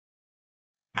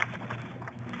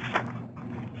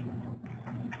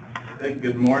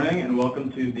Good morning and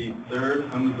welcome to the third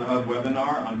Home is the Hub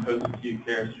webinar on post-acute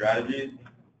care strategies.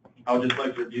 I would just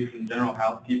like to review some general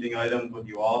housekeeping items with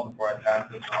you all before I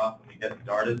pass this off and we get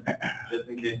started, just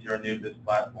in case you are new to this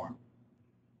platform.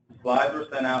 The slides were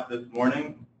sent out this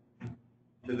morning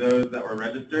to those that were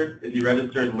registered. If you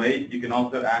registered late, you can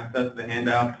also access the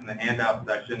handouts in the handout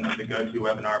section of the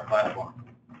GoToWebinar platform.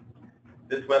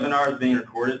 This webinar is being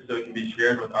recorded so it can be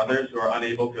shared with others who are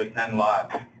unable to attend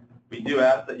live. We do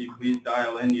ask that you please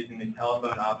dial in using the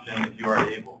telephone option if you are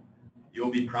able. You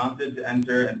will be prompted to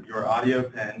enter your audio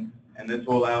PIN, and this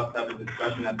will allow us to have a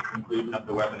discussion at the conclusion of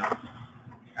the webinar.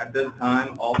 At this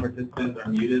time, all participants are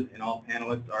muted and all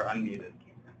panelists are unmuted.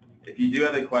 If you do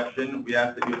have a question, we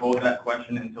ask that you hold that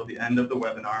question until the end of the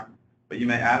webinar, but you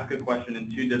may ask a question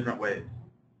in two different ways.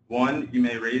 One, you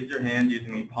may raise your hand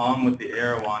using the palm with the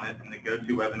arrow on it in the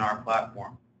GoToWebinar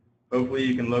platform. Hopefully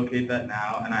you can locate that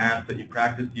now, and I ask that you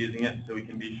practice using it so we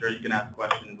can be sure you can ask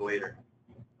questions later.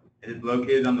 It is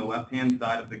located on the left-hand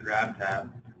side of the Grab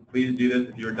tab. Please do this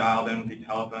if you are dialed in with the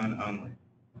telephone only.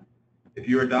 If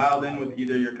you are dialed in with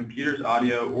either your computer's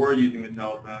audio or using the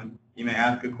telephone, you may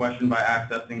ask a question by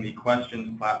accessing the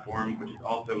Questions platform, which is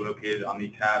also located on the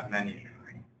tab menu.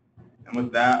 And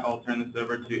with that, I'll turn this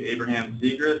over to Abraham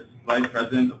Segrist, Vice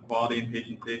President of Quality and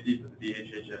Patient Safety for the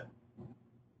VHHA.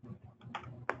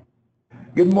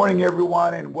 Good morning,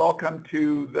 everyone, and welcome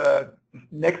to the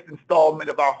next installment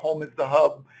of our Home is the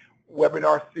Hub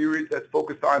webinar series that's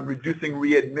focused on reducing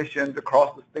readmissions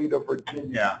across the state of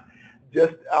Virginia.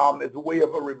 Just as a way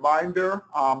of a reminder,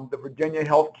 the Virginia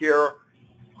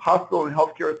Hospital and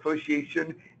Healthcare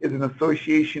Association is an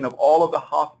association of all of the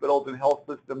hospitals and health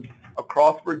systems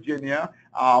across Virginia.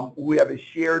 We have a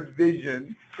shared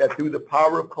vision that through the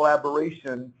power of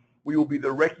collaboration, we will be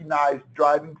the recognized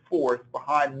driving force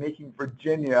behind making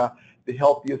Virginia the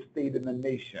healthiest state in the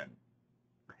nation.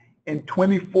 In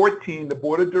 2014, the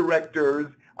Board of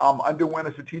Directors underwent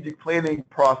a strategic planning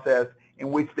process in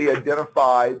which they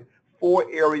identified 4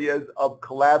 areas of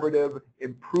collaborative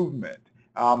improvement.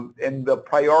 And the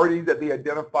priorities that they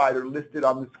identified are listed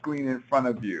on the screen in front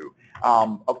of you.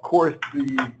 Of course,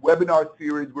 the webinar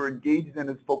series we're engaged in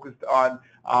is focused on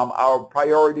our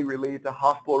priority related to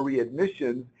hospital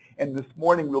readmissions. And this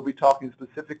morning we'll be talking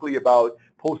specifically about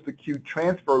post-acute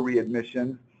transfer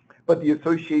readmissions. But the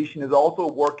association is also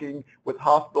working with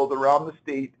hospitals around the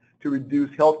state to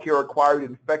reduce healthcare-acquired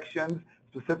infections,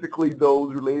 specifically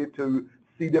those related to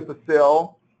C.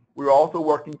 difficile. We're also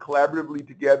working collaboratively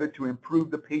together to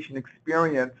improve the patient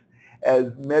experience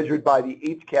as measured by the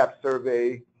HCAP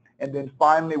survey. And then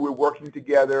finally, we're working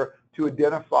together to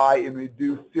identify and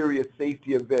reduce serious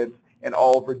safety events in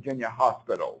all Virginia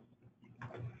hospitals.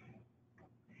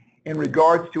 In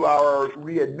regards to our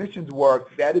readmissions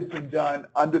work, that has been done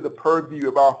under the purview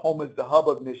of our Home is the Hub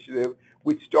initiative,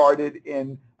 which started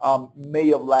in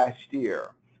May of last year.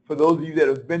 For those of you that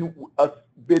have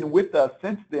been with us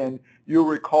since then, you'll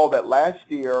recall that last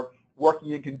year,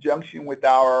 working in conjunction with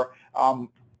our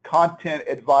content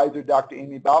advisor, Dr.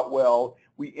 Amy Boutwell,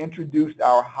 we introduced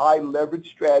our high leverage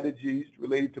strategies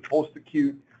related to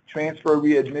post-acute transfer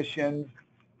readmissions,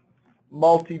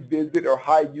 multi-visit or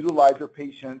high utilizer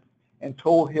patients, and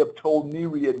toe hip, toe knee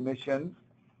readmissions.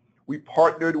 We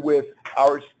partnered with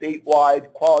our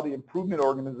statewide quality improvement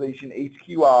organization,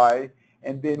 HQI,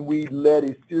 and then we led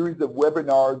a series of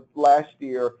webinars last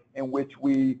year in which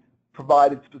we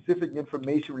provided specific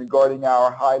information regarding our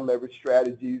high leverage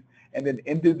strategies, and then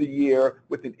ended the year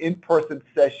with an in-person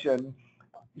session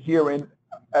here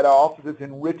at our offices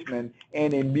in Richmond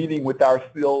and a meeting with our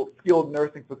Skilled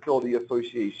Nursing Facility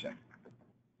Association.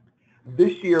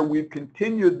 This year, we've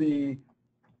continued the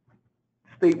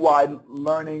statewide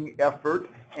learning effort,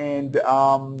 and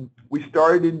we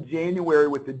started in January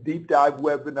with a deep dive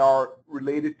webinar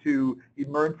related to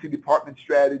emergency department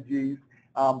strategies.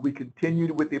 We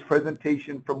continued with a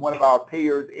presentation from one of our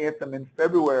payers, Anthem, in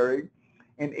February.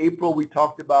 In April, we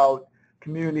talked about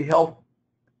community health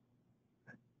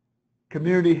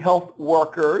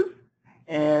workers,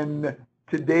 and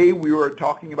today we were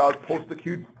talking about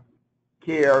post-acute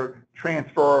care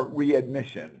transfer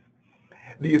readmissions.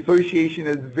 The association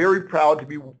is very proud to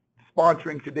be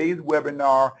sponsoring today's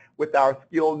webinar with our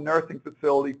skilled nursing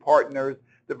facility partners,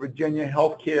 the Virginia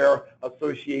Healthcare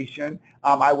Association.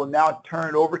 I will now turn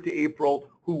it over to April,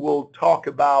 who will talk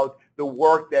about the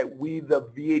work that we, the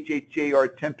VHHA, are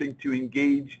attempting to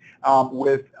engage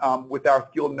with our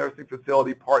skilled nursing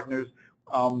facility partners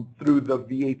through the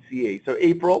VHCA. So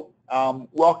April,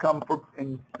 welcome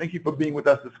and thank you for being with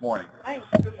us this morning. Hi,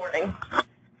 good morning.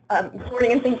 Good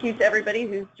morning, and thank you to everybody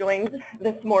who's joined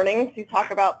this morning to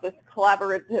talk about this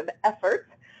collaborative effort.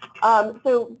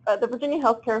 The Virginia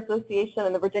Healthcare Association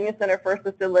and the Virginia Center for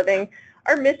Assisted Living,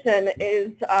 our mission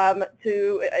is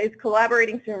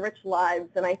collaborating to enrich lives,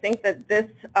 and I think that this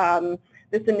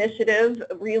initiative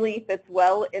really fits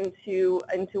well into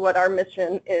what our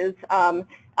mission is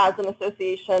as an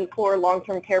association for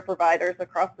long-term care providers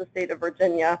across the state of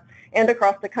Virginia and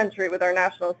across the country with our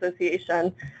national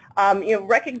association.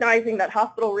 Recognizing that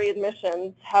hospital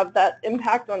readmissions have that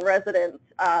impact on residents,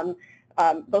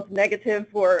 both negative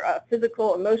for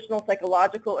physical, emotional,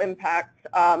 psychological impacts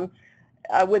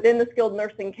within the skilled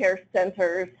nursing care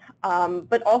centers,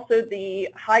 but also the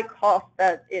high cost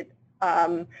that it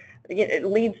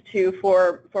leads to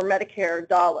for Medicare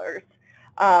dollars.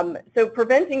 So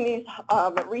preventing these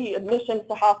readmissions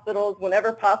to hospitals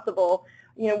whenever possible,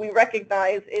 we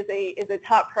recognize is a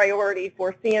top priority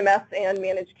for CMS and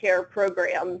managed care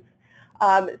programs.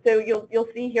 So you'll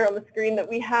see here on the screen that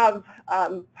we have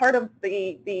part of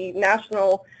the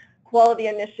national quality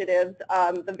initiatives,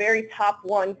 the very top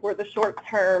one for the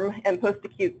short-term and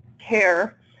post-acute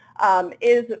care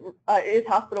is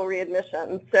hospital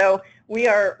readmissions. So we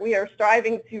are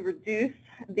striving to reduce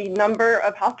the number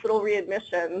of hospital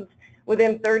readmissions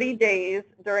within 30 days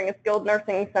during a skilled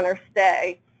nursing center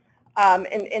stay.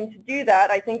 And to do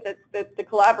that, I think that the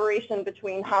collaboration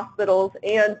between hospitals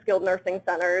and skilled nursing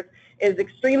centers is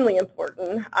extremely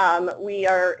important. We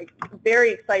are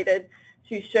very excited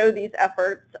to show these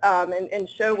efforts and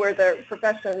show where the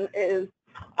profession is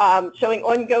showing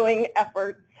ongoing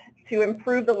efforts to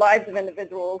improve the lives of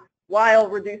individuals while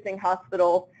reducing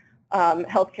hospital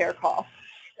healthcare costs.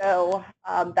 So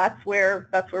that's where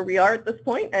we are at this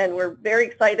point, and we're very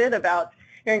excited about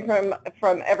hearing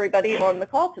from everybody on the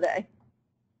call today.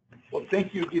 Well,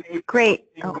 thank you again, April. Great.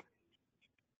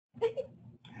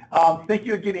 Thank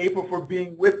you again, April, for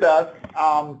being with us.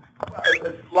 A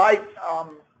slight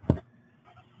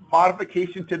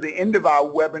modification to the end of our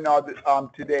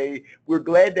webinar today. We're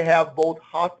glad to have both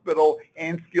hospital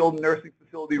and skilled nursing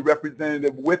facility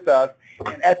representative with us.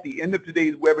 And at the end of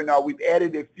today's webinar, we've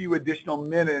added a few additional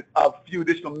minutes,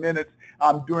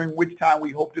 during which time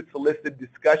we hope to solicit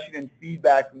discussion and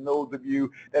feedback from those of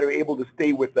you that are able to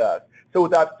stay with us. So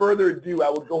without further ado, I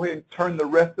will go ahead and turn the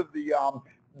rest of the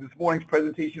this morning's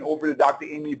presentation over to Dr.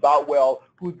 Amy Boutwell,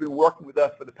 who's been working with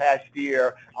us for the past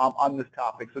year on this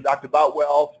topic. So Dr.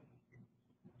 Boutwell,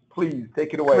 please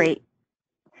take it away. Great.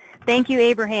 Thank you,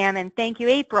 Abraham, and thank you,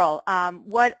 April.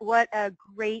 What a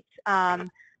great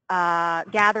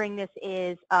gathering this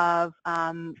is of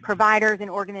providers and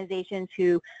organizations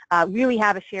who really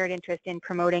have a shared interest in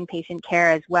promoting patient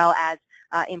care as well as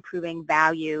improving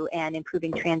value and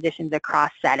improving transitions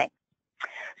across settings.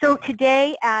 So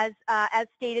today, as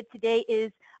stated, today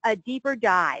is a deeper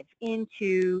dive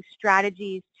into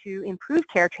strategies to improve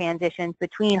care transitions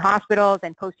between hospitals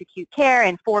and post-acute care,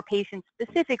 and for patients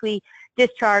specifically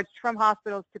discharged from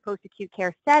hospitals to post-acute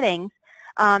care settings.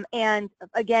 And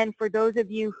again, for those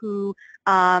of you who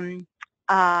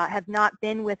have not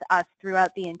been with us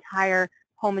throughout the entire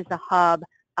Home is the Hub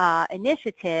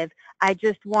initiative, I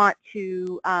just want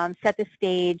to set the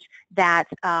stage that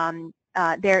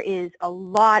there is a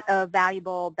lot of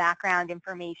valuable background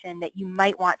information that you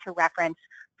might want to reference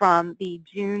from the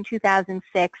June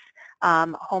 2006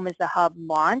 Home is the Hub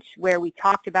launch, where we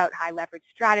talked about high leverage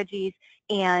strategies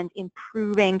and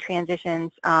improving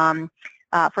transitions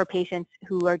for patients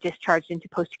who are discharged into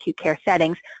post-acute care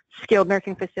settings, skilled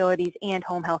nursing facilities, and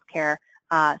home health care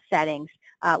settings.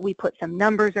 We put some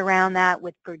numbers around that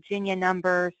with Virginia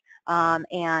numbers,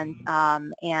 and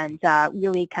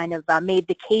really kind of made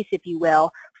the case, if you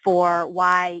will, for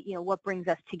why, what brings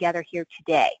us together here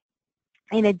today.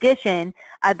 In addition,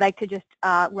 I'd like to just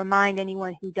remind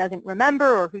anyone who doesn't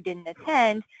remember or who didn't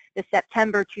attend the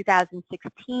September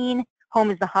 2016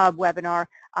 Home is the Hub webinar.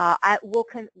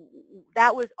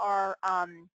 That was our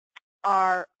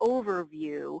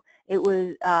overview. It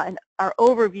was our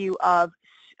overview of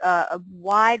a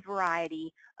wide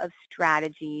variety of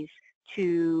strategies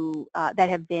that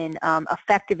have been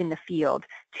effective in the field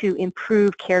to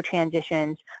improve care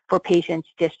transitions for patients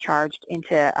discharged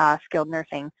into skilled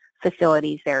nursing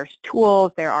facilities. There's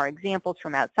tools, there are examples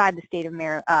from outside the state of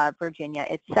Virginia,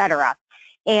 etc.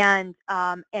 And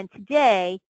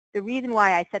today, the reason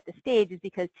why I set the stage is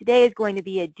because today is going to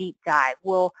be a deep dive.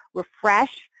 We'll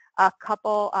refresh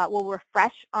we'll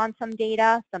refresh on some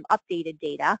data, some updated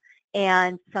data,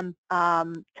 and some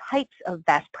types of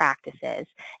best practices.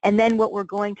 And then what we're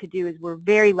going to do is we're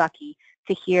very lucky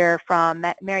to hear from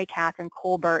Mary Catherine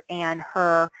Colbert and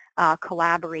her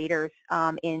collaborators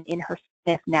in her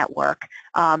SNF network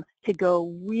to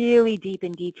go really deep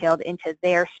and detailed into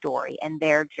their story and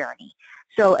their journey.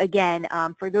 So again,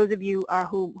 for those of you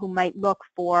who might look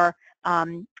for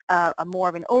a more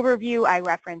of an overview, I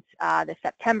reference the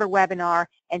September webinar,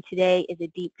 and today is a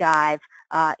deep dive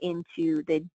into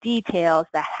the details,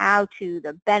 the how-to,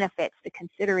 the benefits, the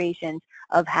considerations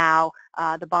of how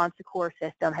the Bon Secours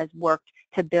system has worked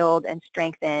to build and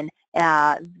strengthen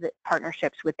the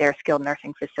partnerships with their skilled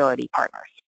nursing facility partners.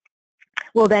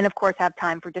 We'll then, of course, have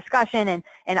time for discussion,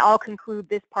 and I'll conclude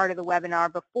this part of the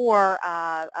webinar before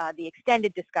the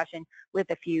extended discussion with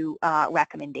a few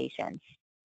recommendations.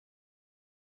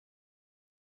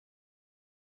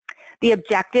 The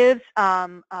objectives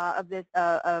of this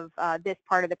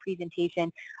part of the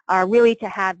presentation are really to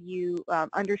have you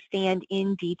understand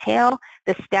in detail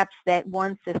the steps that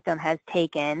one system has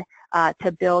taken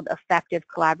to build effective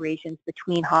collaborations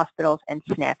between hospitals and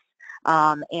SNFs.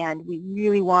 And we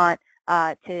really want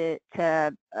to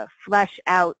flesh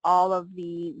out all of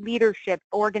the leadership,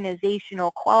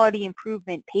 organizational, quality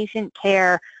improvement, patient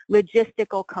care,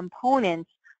 logistical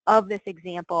components of this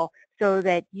example, so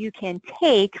that you can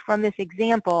take from this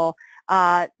example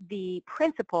the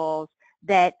principles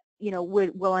that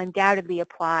will undoubtedly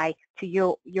apply to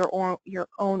your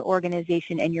own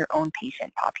organization and your own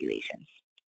patient populations.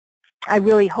 I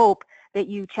really hope that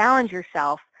you challenge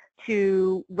yourself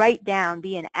to write down,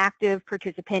 be an active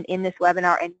participant in this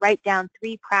webinar, and write down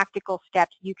 3 practical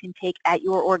steps you can take at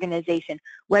your organization,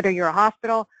 whether you're a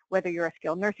hospital, whether you're a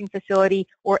skilled nursing facility,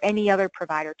 or any other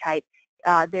provider type.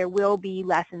 There will be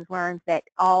lessons learned that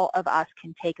all of us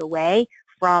can take away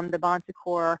from the Bon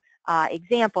Secours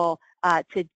example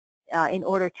in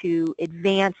order to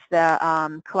advance the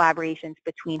collaborations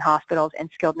between hospitals and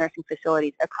skilled nursing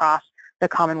facilities across the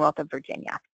Commonwealth of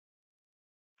Virginia.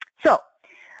 So,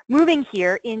 moving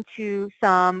here into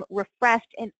some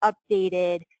refreshed and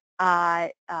updated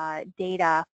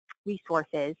data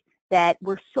resources that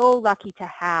we're so lucky to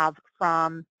have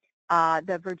from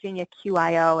the Virginia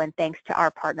QIO, and thanks to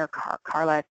our partner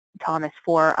Carla Thomas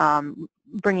for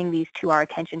bringing these to our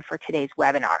attention for today's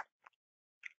webinar.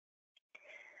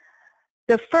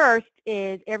 The first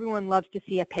is everyone loves to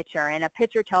see a picture, and a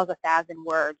picture tells 1,000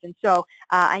 words. And so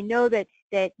I know that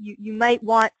you might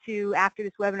want to, after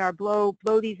this webinar,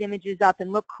 blow these images up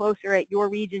and look closer at your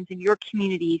regions and your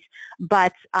communities,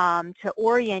 but to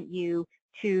orient you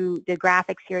to the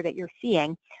graphics here that you're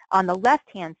seeing, on the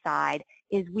left-hand side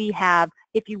is we have,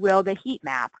 if you will, the heat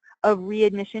map of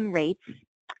readmission rates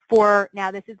for, now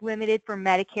this is limited for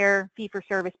Medicare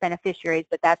fee-for-service beneficiaries,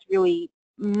 but that's really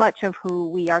much of who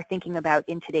we are thinking about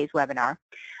in today's webinar.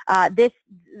 This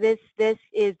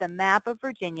is the map of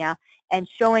Virginia, and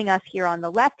showing us here on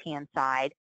the left-hand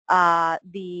side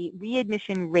the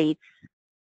readmission rates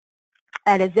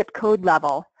at a zip code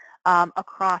level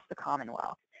across the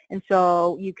Commonwealth. And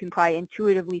so you can probably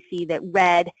intuitively see that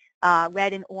red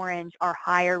and orange are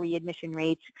higher readmission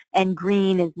rates, and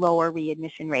green is lower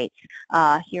readmission rates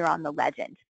here on the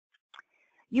legend.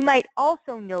 You might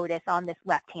also notice on this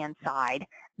left-hand side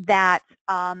that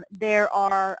there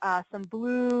are some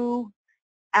blue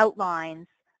outlines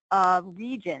of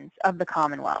regions of the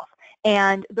Commonwealth,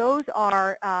 and those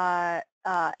are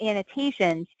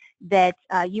annotations that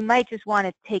you might just want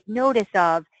to take notice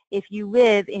of if you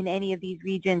live in any of these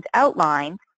regions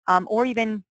outlined, or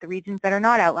even the regions that are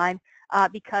not outlined,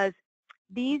 because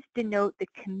these denote the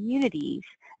communities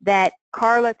that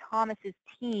Carla Thomas's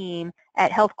team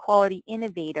at Health Quality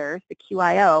Innovators, the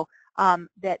QIO,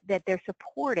 that they're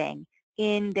supporting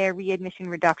in their readmission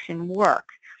reduction work.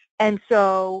 And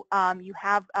so you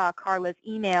have Carla's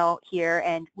email here,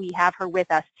 and we have her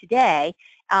with us today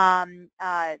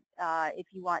if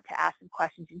you want to ask some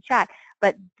questions in chat.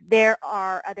 But there's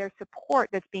support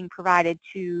that's being provided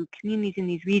to communities in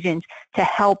these regions to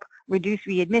help reduce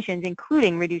readmissions,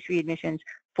 including reduce readmissions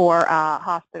for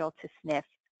hospital to SNF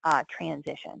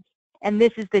transitions. And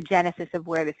this is the genesis of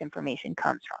where this information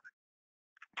comes from.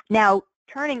 Now,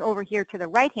 turning over here to the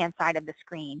right-hand side of the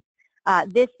screen,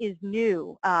 this is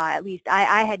new. At least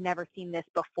I had never seen this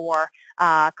before.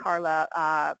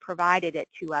 Carla provided it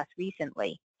to us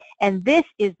recently. And this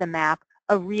is the map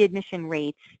of readmission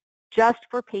rates just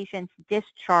for patients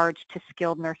discharged to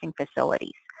skilled nursing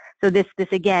facilities. So this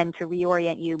again, to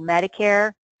reorient you,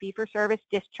 Medicare fee-for-service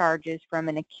discharges from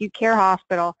an acute care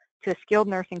hospital to a skilled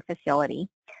nursing facility.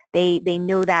 They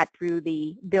know that through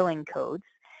the billing codes.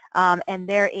 And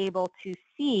they're able to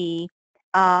see,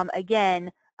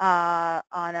 again,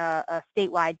 on a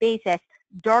statewide basis,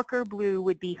 darker blue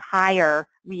would be higher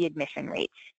readmission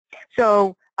rates.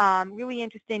 So really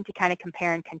interesting to kind of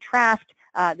compare and contrast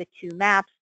the two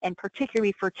maps, and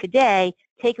particularly for today,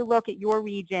 take a look at your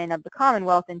region of the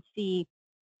Commonwealth and see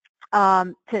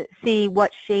to see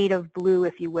what shade of blue,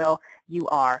 if you will, you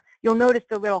are. You'll notice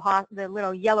the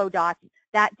little yellow dots,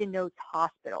 that denotes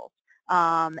hospitals.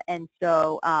 And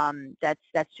so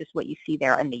that's just what you see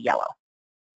there in the yellow.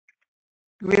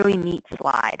 Really neat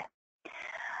slide.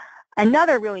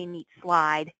 Another really neat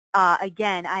slide,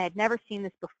 again, I had never seen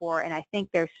this before, and I think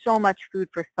there's so much food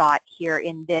for thought here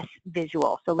in this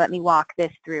visual. So let me walk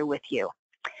this through with you.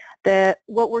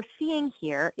 What we're seeing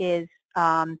here is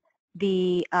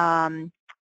the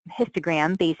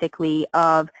histogram, basically,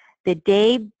 of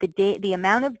the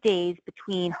amount of days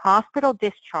between hospital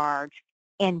discharge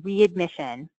and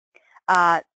readmission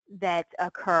that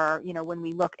occur, when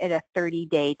we look at a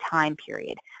 30-day time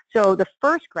period. So the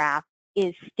first graph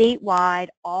is statewide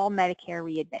all Medicare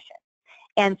readmission.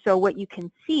 And so what you can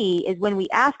see is when we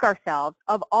ask ourselves,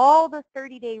 of all the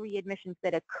 30-day readmissions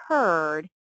that occurred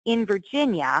in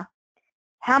Virginia,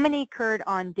 how many occurred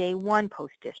on day 1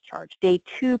 post-discharge, day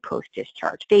 2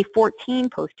 post-discharge, day 14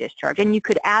 post-discharge? And you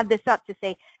could add this up to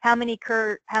say how many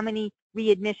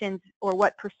readmissions or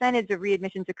what percentage of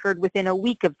readmissions occurred within a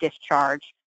week of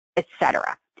discharge,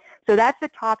 etc. So that's the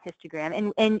top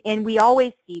histogram. And we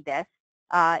always see this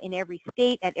in every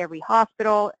state, at every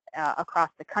hospital, across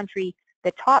the country.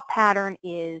 The top pattern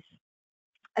is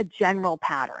a general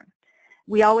pattern.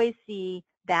 We always see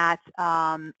that,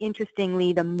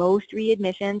 interestingly, the most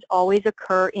readmissions always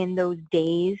occur in those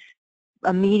days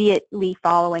immediately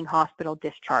following hospital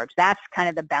discharge. That's kind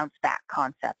of the bounce back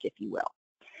concept, if you will.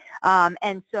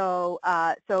 And so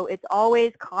it's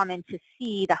always common to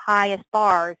see the highest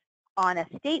bars on a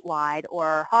statewide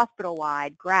or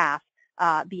hospital-wide graph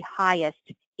be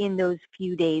highest in those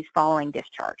few days following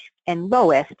discharge, and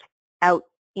lowest out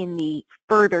in the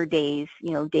further days,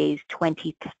 days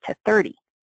 20 to 30.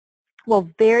 Well,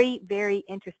 very, very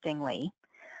interestingly,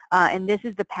 and this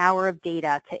is the power of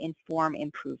data to inform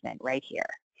improvement right here,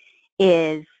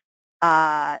 is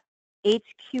HQI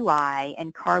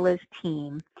and Carla's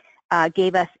team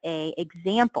gave us an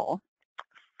example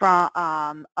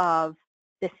of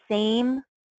the same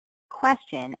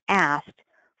question asked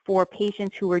for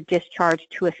patients who were discharged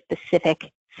to a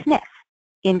specific SNF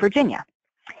in Virginia.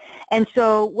 And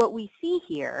so what we see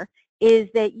here is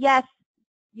that, yes,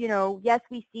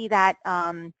 we see that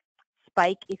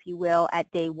spike, if you will, at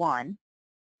day 1,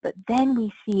 but then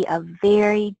we see a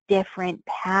very different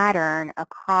pattern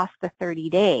across the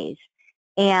 30 days.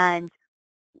 And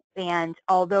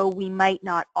although we might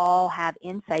not all have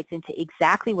insights into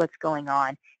exactly what's going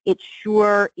on, it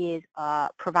sure is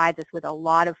provides us with a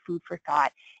lot of food for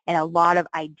thought and a lot of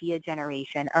idea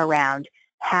generation around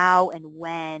how and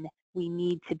when we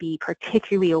need to be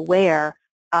particularly aware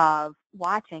of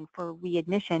watching for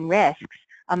readmission risks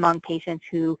among patients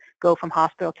who go from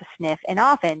hospital to SNF, and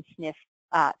often SNF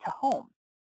to home.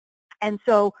 And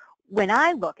so when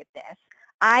I look at this,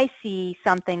 I see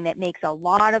something that makes a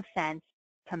lot of sense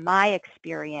to my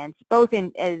experience, both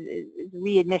as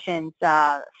readmissions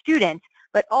student,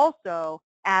 but also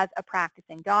as a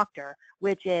practicing doctor,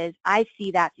 which is I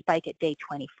see that spike at day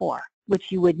 24,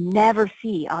 which you would never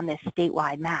see on this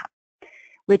statewide map,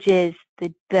 which is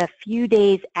the few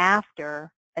days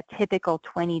after a typical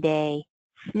 20-day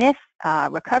SNF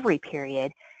recovery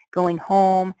period, going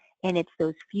home, and it's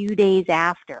those few days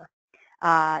after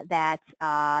that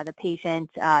the patient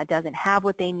doesn't have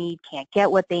what they need, can't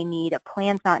get what they need, a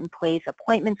plan's not in place,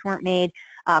 appointments weren't made,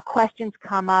 questions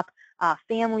come up,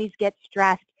 families get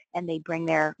stressed, and they bring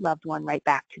their loved one right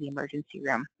back to the emergency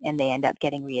room, and they end up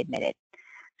getting readmitted.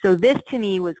 So this, to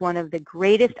me, was one of the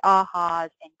greatest ahas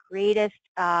and greatest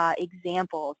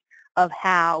examples of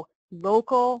how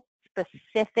local,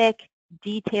 specific,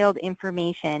 detailed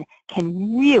information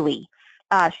can really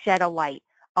shed a light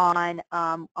on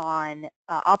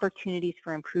opportunities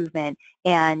for improvement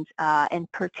and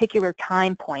particular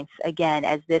time points, again,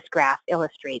 as this graph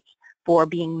illustrates, for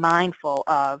being mindful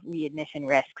of readmission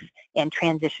risks and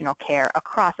transitional care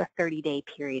across a 30-day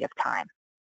period of time.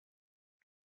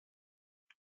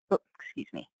 Oh, excuse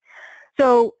me.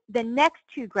 So the next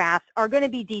two graphs are going to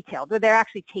be detailed, but they're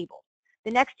actually tables.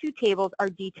 The next two tables are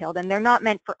detailed, and they're not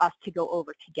meant for us to go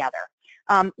over together.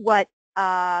 What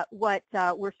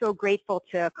we're so grateful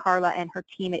to Carla and her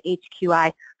team at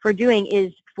HQI for doing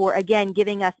is for, again,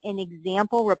 giving us an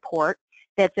example report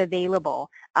that's available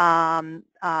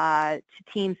to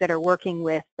teams that are working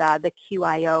with the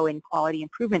QIO and quality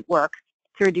improvement work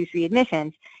to reduce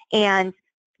readmissions, and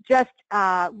just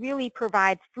really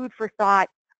provides food for thought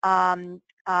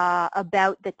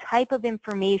about the type of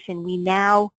information we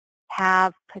now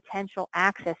have potential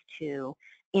access to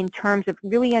in terms of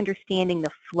really understanding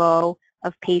the flow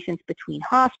of patients between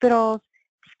hospitals,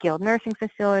 skilled nursing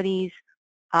facilities,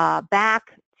 back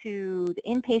to the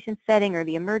inpatient setting or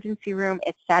the emergency room,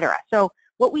 etc. So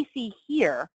what we see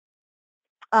here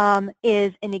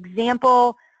is an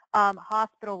example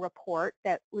hospital report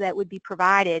that would be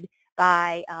provided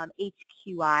by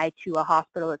HQI to a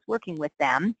hospital that's working with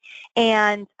them,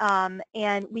 and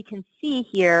we can see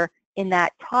here in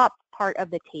that top part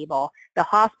of the table the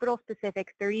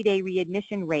hospital-specific 30-day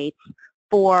readmission rates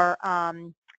for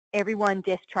everyone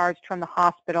discharged from the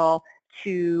hospital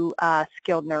to a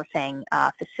skilled nursing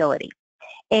facility.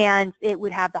 And it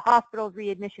would have the hospital's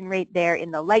readmission rate there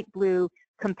in the light blue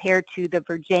compared to the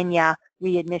Virginia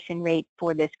readmission rate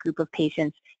for this group of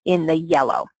patients in the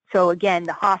yellow. So again,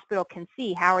 the hospital can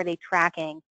see how are they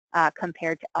tracking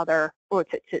compared to other, or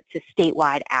to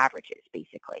statewide averages,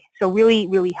 basically. So really,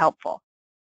 really helpful.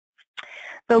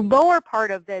 The lower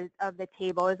part of the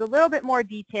table is a little bit more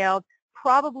detailed,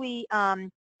 probably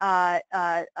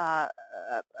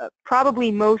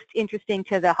probably most interesting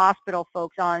to the hospital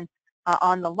folks on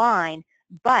the line,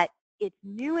 but it's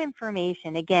new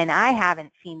information. Again, I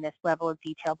haven't seen this level of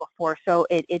detail before, so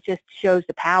it just shows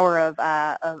the power of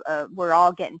we're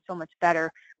all getting so much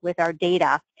better with our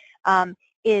data,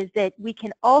 is that we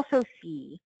can also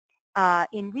see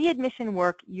in readmission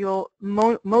work,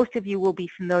 most of you will be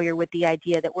familiar with the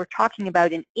idea that we're talking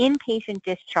about an inpatient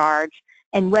discharge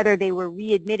and whether they were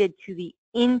readmitted to the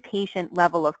inpatient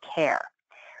level of care.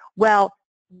 Well,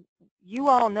 you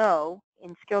all know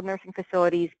in skilled nursing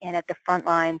facilities and at the front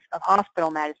lines of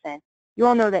hospital medicine, you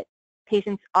all know that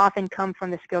patients often come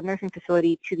from the skilled nursing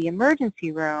facility to the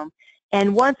emergency room,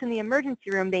 and once in the emergency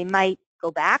room, they might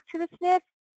go back to the SNF,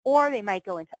 or they might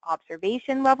go into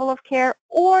observation level of care,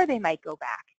 or they might go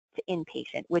back to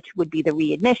inpatient, which would be the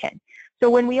readmission. So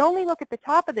when we only look at the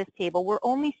top of this table, we're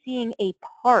only seeing a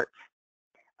part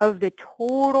of the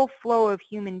total flow of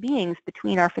human beings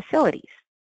between our facilities,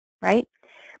 right?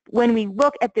 When we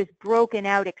look at this broken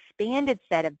out, expanded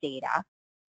set of data,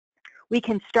 we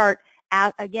can start,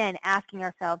 again, asking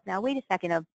ourselves, now wait a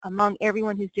second, among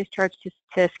everyone who's discharged to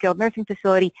a skilled nursing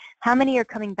facility, how many are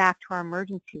coming back to our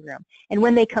emergency room? And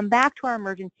when they come back to our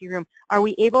emergency room, are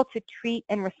we able to treat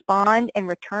and respond and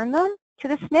return them to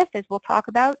the SNF, as we'll talk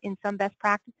about in some best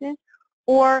practices?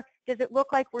 Or does it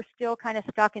look like we're still kind of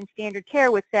stuck in standard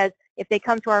care, which says if they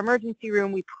come to our emergency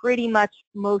room, we pretty much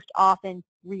most often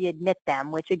readmit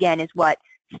them, which again is what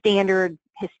standard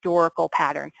historical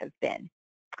patterns have been.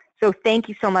 So thank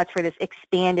you so much for this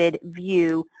expanded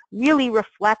view, really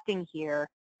reflecting here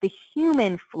the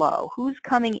human flow, who's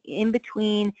coming in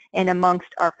between and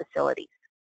amongst our facilities.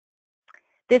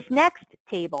 This next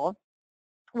table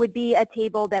would be a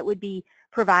table that would be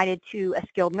provided to a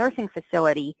skilled nursing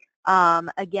facility,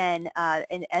 again, as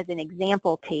an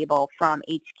example table from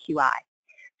HQI.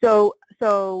 So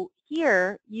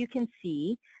here you can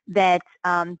see that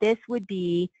this would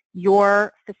be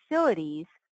your facility's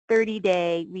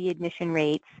 30-day readmission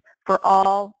rates for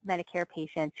all Medicare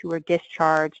patients who are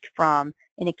discharged from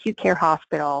an acute care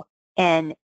hospital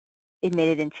and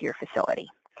admitted into your facility.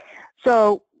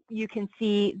 So you can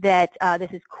see that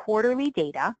this is quarterly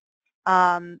data,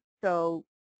 so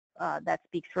that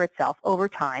speaks for itself over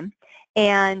time,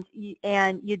 and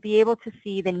you'd be able to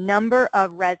see the number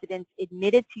of residents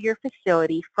admitted to your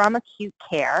facility from acute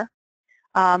care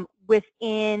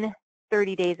within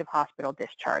 30 days of hospital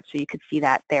discharge. So you could see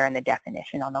that there in the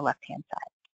definition on the left-hand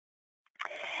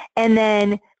side. And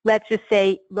then let's just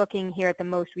say, looking here at the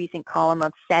most recent column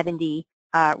of 70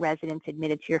 residents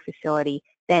admitted to your facility,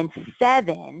 then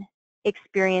 7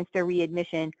 experienced a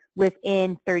readmission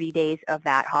within 30 days of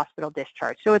that hospital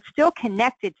discharge. So it's still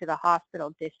connected to the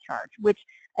hospital discharge, which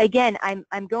again,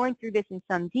 I'm going through this in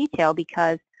some detail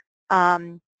because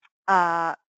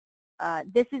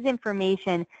this is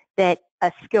information that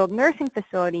a skilled nursing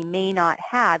facility may not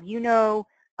have. You know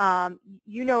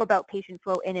about patient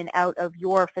flow in and out of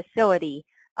your facility,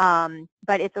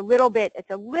 but it's a little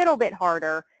bit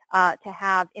harder to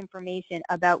have information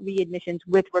about readmissions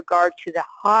with regard to the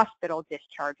hospital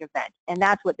discharge event, and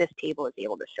that's what this table is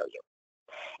able to show you.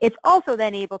 It's also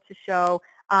then able to show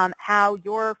how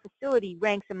your facility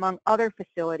ranks among other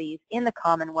facilities in the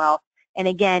Commonwealth. And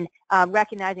again,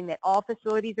 recognizing that all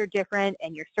facilities are different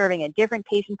and you're serving a different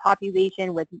patient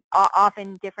population with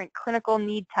often different clinical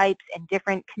need types and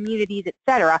different communities, et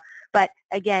cetera. But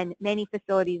again, many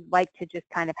facilities like to just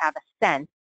kind of have a sense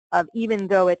of, even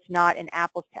though it's not an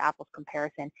apples-to-apples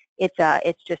comparison,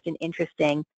 it's just an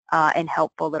interesting and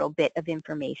helpful little bit of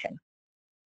information.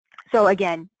 So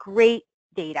again, great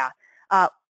data.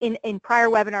 In prior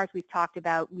webinars, we've talked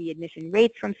about readmission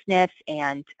rates from SNFs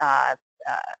and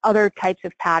other types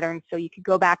of patterns. So you could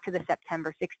go back to the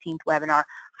September 16th webinar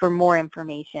for more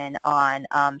information on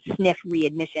SNF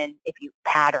readmission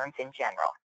patterns in general.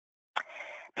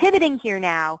 Pivoting here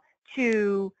now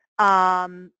to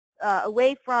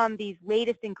away from these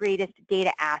latest and greatest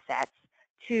data assets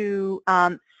to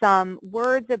some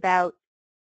words about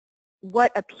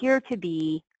what appear to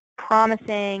be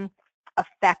promising,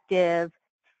 effective,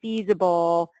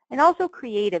 feasible, and also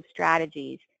creative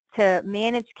strategies to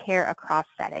manage care across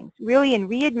settings. Really, in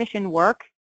readmission work,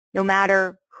 no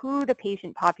matter who the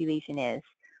patient population is,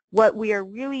 what we are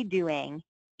really doing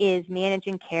is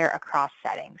managing care across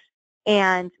settings.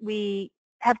 And we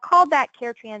have called that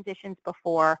care transitions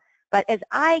before, but as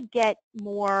I get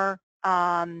more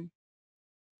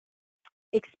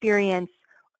experience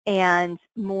and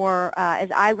more, as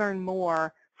I learn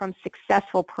more from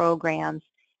successful programs,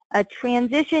 a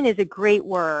transition is a great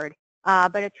word,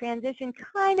 but a transition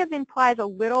kind of implies a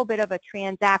little bit of a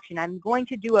transaction. I'm going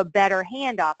to do a better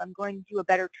handoff. I'm going to do a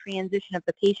better transition of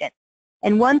the patient.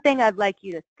 And one thing I'd like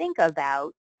you to think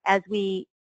about as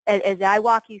I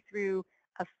walk you through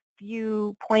a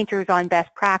few pointers on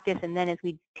best practice, and then as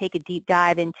we take a deep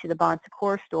dive into the Bon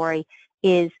Secours story,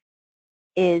 is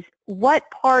what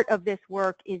part of this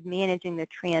work is managing the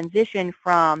transition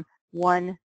from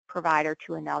one provider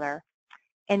to another,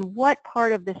 and what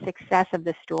part of the success of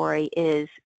the story is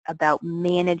about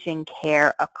managing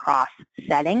care across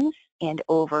settings and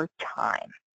over time.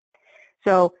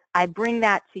 So I bring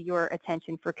that to your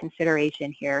attention for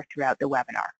consideration here throughout the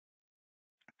webinar.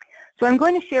 So I'm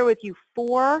going to share with you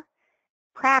 4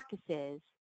 practices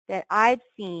that I've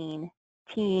seen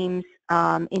teams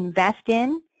invest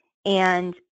in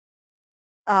and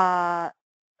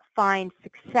find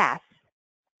success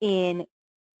in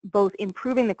both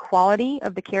improving the quality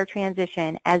of the care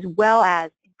transition as well as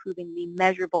improving the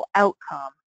measurable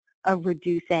outcome of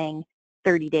reducing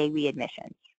 30-day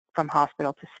readmissions from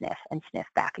hospital to SNF and SNF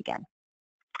back again.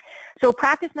 So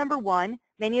practice number 1,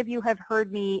 many of you have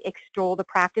heard me extol the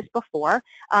practice before.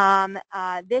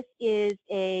 This is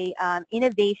a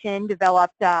innovation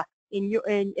developed by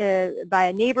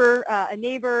a neighbor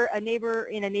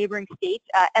in a neighboring state,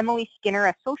 Emily Skinner,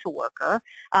 a social worker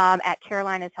at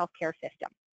Carolina's healthcare system.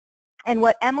 And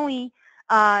what Emily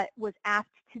was asked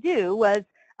to do was,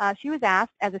 she was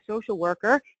asked as a social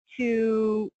worker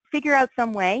to figure out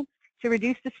some way to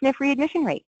reduce the SNF readmission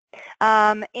rate.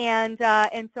 And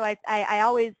so I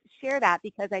always share that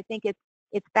because I think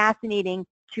it's fascinating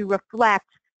to reflect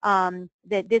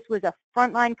that this was a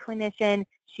frontline clinician.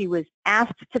 She was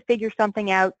asked to figure something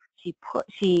out. She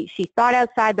thought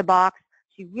outside the box.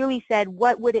 She really said,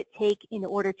 what would it take in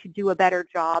order to do a better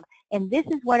job? And this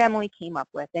is what Emily came up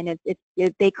with, and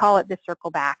they call it the circle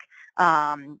back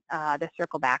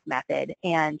method.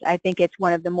 And I think it's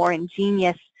one of the more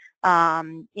ingenious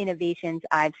innovations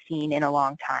I've seen in a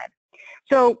long time.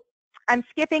 So I'm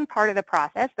skipping part of the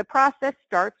process. The process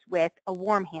starts with a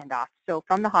warm handoff. So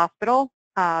from the hospital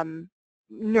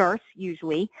nurse,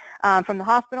 usually, from the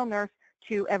hospital nurse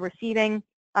to a receiving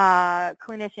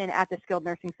clinician at the skilled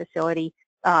nursing facility,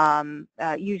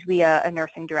 usually a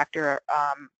nursing director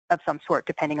of some sort,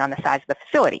 depending on the size of the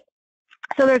facility.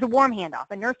 So there's a warm handoff,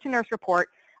 a nurse-to-nurse report.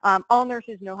 All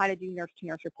nurses know how to do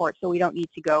nurse-to-nurse reports, so we don't need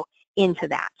to go into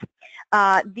that.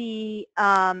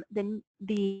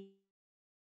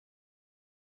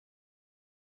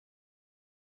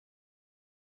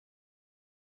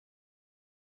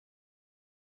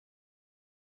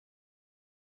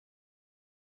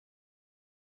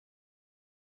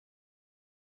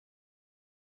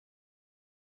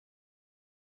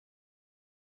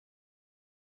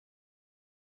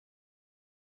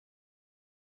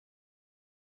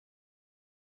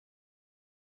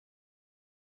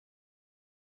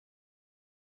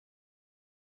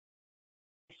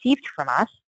 Received from us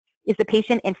is the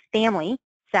patient and family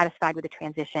satisfied with the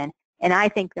transition? And I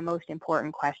think the most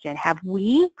important question, have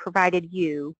we provided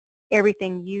you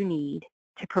everything you need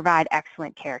to provide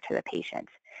excellent care to the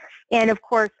patients? And of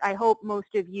course, I hope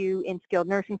most of you in skilled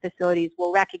nursing facilities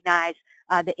will recognize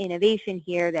the innovation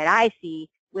here that I see,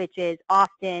 which is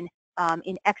often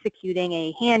in executing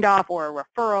a handoff or a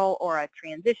referral or a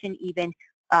transition even,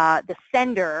 the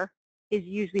sender is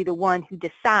usually the one who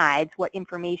decides what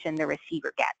information the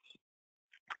receiver gets.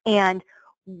 And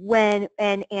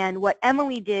what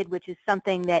Emily did, which is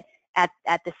something that at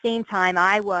the same time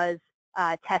I was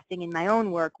testing in my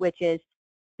own work, which is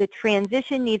the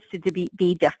transition needs to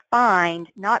be defined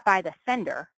not by the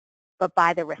sender, but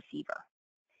by the receiver.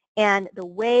 And the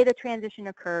way the transition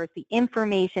occurs, the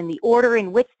information, the order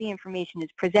in which the information is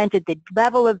presented, the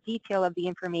level of detail of the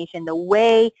information, the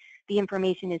way the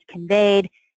information is conveyed,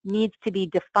 needs to be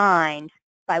defined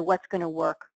by what's going to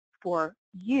work for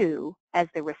you as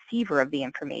the receiver of the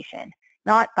information,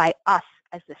 not by us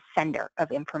as the sender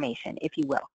of information, if you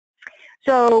will.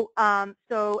 So,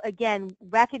 so again,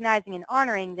 recognizing and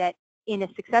honoring that in a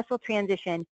successful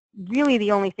transition, really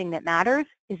the only thing that matters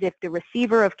is if the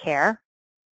receiver of care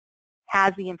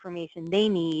has the information they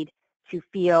need to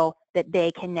feel that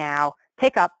they can now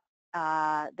pick up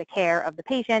the care of the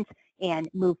patient and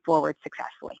move forward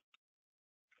successfully.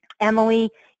 Emily,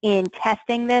 in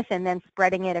testing this and then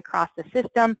spreading it across the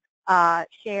system,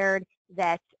 shared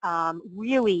that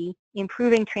really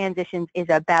improving transitions is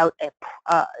about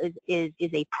is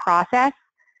a process,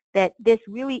 that this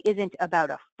really isn't about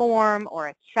a form or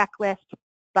a checklist,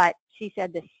 but she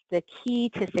said the key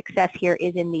to success here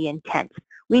is in the intent.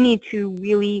 We need to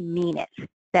really mean it,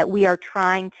 that we are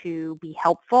trying to be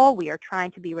helpful, we are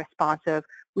trying to be responsive,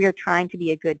 we are trying to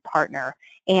be a good partner.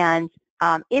 And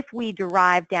if we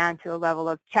derive down to a level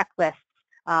of checklists,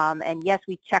 and yes,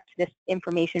 we checked this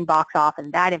information box off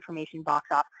and that information box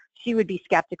off, she would be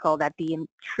skeptical that the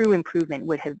true improvement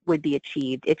would be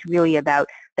achieved. It's really about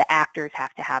the actors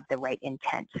have to have the right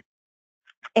intent,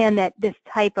 and that this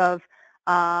type of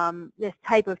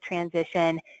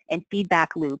transition and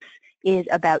feedback loops is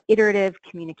about iterative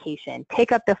communication.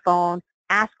 Pick up the phone,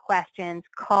 ask questions,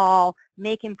 call,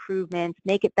 make improvements,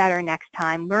 make it better next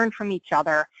time, learn from each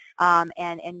other,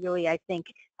 and really I think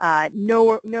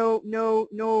no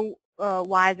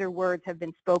wiser words have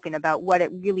been spoken about what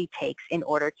it really takes in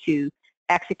order to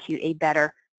execute a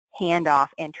better handoff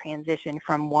and transition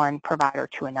from one provider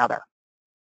to another.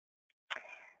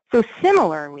 So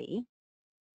similarly,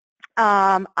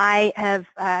 I have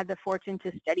had the fortune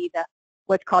to study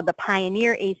what's called the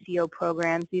Pioneer ACO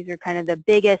programs. These are kind of the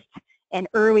biggest and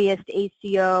earliest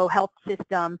ACO health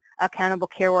system accountable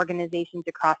care organizations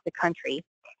across the country.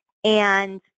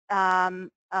 And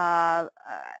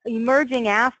emerging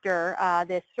after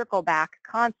this circle back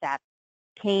concept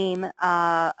came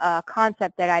a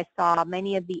concept that I saw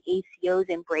many of the ACOs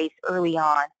embrace early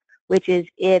on, which is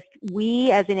if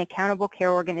we as an accountable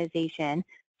care organization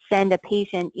send a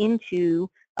patient into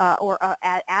as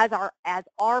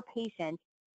our patient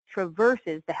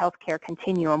traverses the healthcare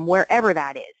continuum, wherever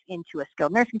that is, into a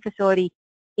skilled nursing facility,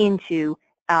 into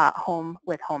home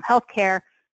with home health care,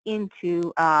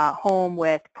 into home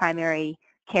with primary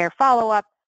care follow-up,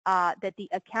 that the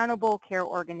accountable care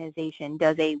organization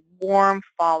does a warm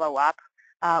follow-up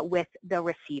with the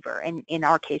receiver, and in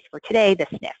our case for today, the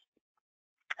SNF.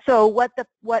 So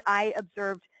what I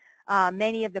observed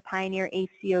many of the Pioneer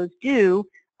ACOs do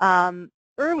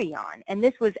early on, and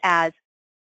this was as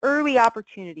early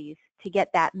opportunities to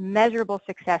get that measurable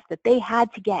success that they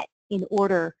had to get in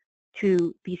order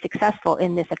to be successful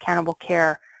in this accountable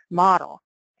care model,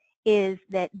 is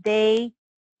that they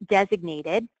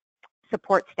designated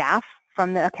support staff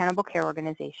from the accountable care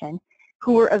organization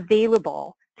who were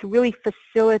available to really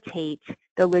facilitate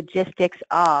the logistics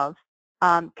of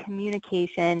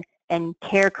communication and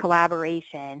care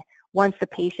collaboration once the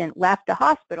patient left the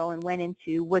hospital and went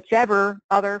into whichever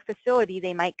other facility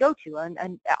they might go to,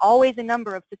 and always a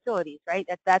number of facilities, right?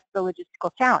 That's the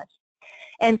logistical challenge.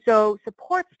 And so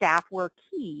support staff were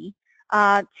key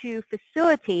to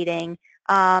facilitating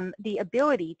the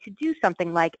ability to do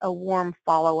something like a warm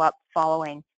follow-up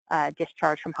following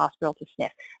discharge from hospital to SNF.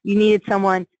 You needed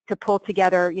someone to pull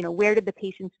together, you know, where did the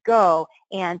patients go,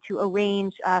 and to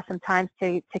arrange sometimes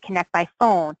to connect by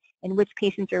phone, and which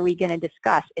patients are we going to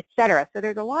discuss, et cetera. So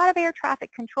there's a lot of air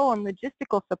traffic control and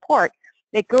logistical support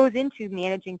that goes into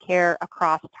managing care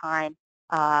across time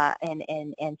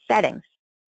and settings.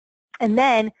 And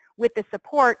then with the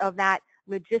support of that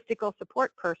logistical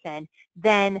support person,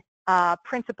 then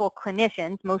principal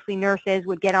clinicians, mostly nurses,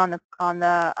 would get on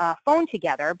the phone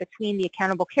together between the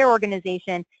accountable care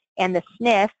organization and the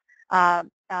SNF,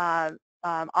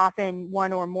 often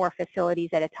one or more facilities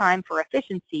at a time for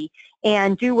efficiency,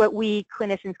 and do what we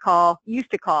clinicians used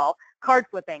to call card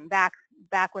flipping back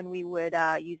when we would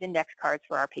use index cards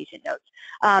for our patient notes.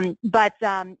 But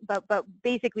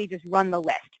basically just run the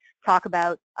list, talk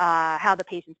about how the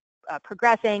patient's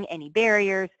progressing, any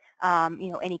barriers,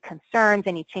 you know, any concerns,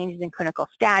 any changes in clinical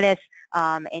status,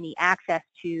 any access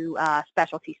to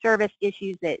specialty service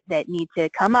issues that need to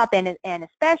come up, and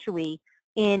especially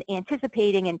in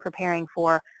anticipating and preparing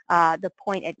for the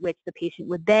point at which the patient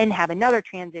would then have another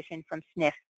transition from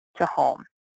SNF to home.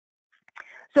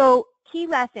 So key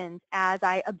lessons as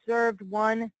I observed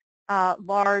one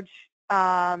large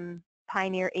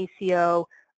Pioneer ACO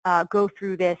go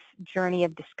through this journey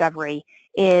of discovery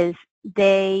is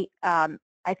they,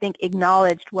 I think,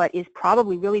 acknowledged what is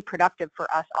probably really productive for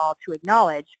us all to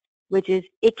acknowledge, which is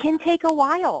it can take a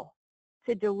while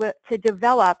to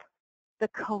develop the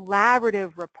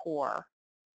collaborative rapport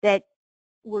that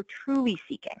we're truly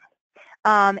seeking.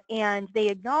 And they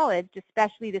acknowledged,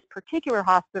 especially this particular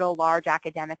hospital, large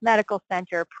academic medical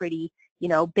center, pretty,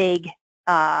 big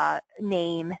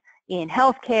name in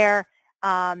healthcare,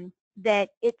 that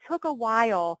it took a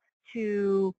while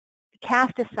to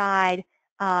cast aside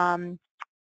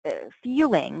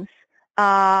feelings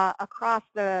across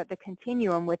the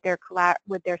continuum with their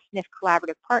SNF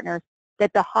collaborative partners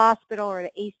that the hospital or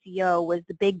the ACO was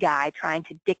the big guy trying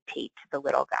to dictate to the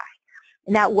little guy.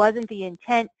 And that wasn't the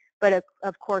intent, but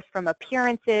of course from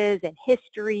appearances and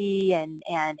history and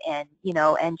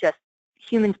just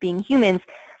humans being humans,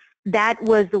 that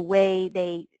was the way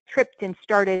they tripped and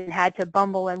started and had to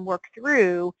bumble and work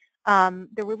through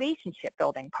the relationship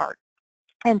building part.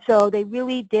 And so they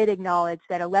really did acknowledge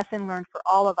that a lesson learned for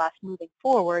all of us moving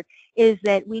forward is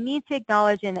that we need to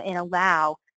acknowledge and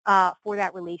allow for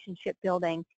that relationship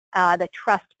building, the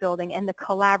trust building, and the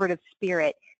collaborative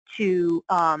spirit to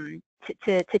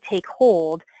take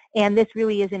hold. And this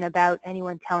really isn't about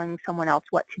anyone telling someone else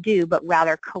what to do, but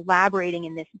rather collaborating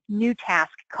in this new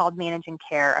task called managing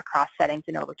care across settings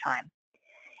and over time.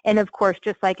 And of course,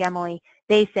 just like Emily,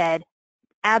 they said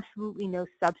absolutely no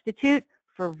substitute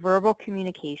for verbal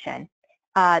communication.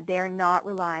 They're not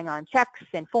relying on checks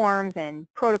and forms and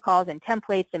protocols and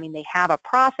templates. I mean, they have a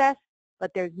process,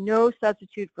 but there's no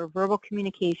substitute for verbal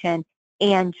communication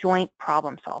and joint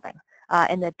problem solving.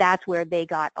 And that's where they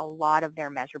got a lot of their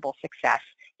measurable success,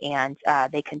 and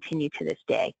they continue to this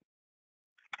day.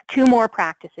 Two more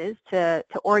practices to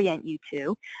orient you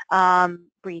to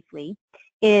briefly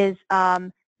is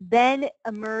then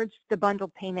emerged the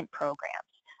bundled payment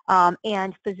programs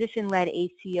and physician-led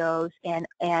ACOs and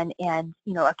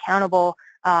accountable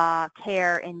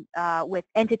care and with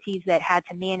entities that had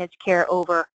to manage care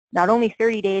over not only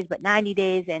 30 days but 90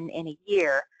 days and a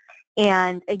year.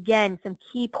 And again, some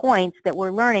key points that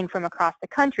we're learning from across the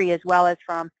country, as well as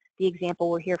from the example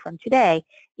we'll hear from today,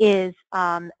 is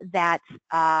that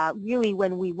really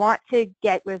when we want to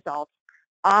get results,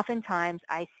 oftentimes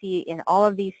I see in all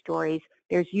of these stories,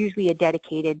 there's usually a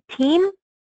dedicated team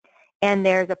and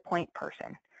there's a point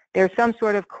person. There's some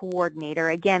sort of coordinator.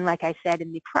 Again, like I said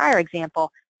in the prior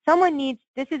example, someone needs,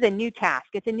 this is a new task.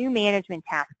 It's a new management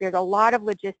task. There's a lot of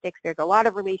logistics. There's a lot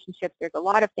of relationships. There's a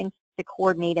lot of things to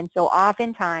coordinate. And so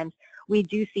oftentimes we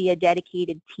do see a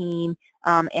dedicated team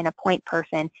and a point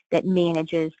person that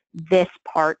manages this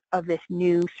part of this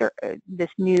new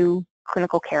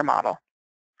clinical care model.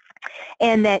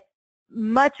 And that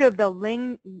much of the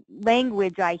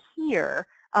language I hear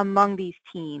among these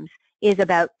teams is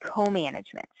about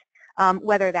co-management,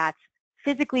 whether that's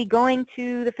physically going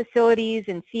to the facilities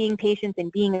and seeing patients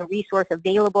and being a resource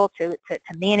available to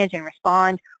manage and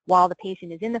respond while the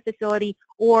patient is in the facility,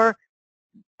 or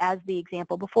as the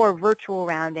example before, virtual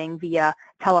rounding via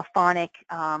telephonic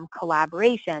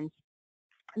collaborations.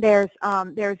 There's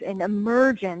an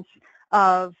emergence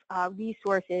of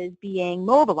resources being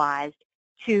mobilized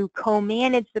to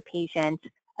co-manage the patient,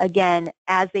 again,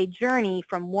 as they journey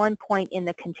from one point in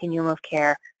the continuum of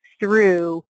care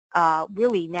through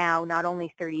really now not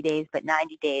only 30 days, but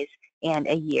 90 days and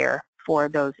a year for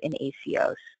those in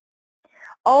ACOs.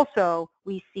 Also,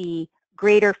 we see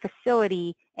greater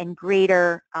facility and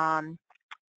greater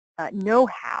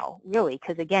know-how, really,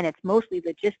 because again, it's mostly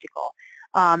logistical,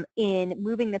 in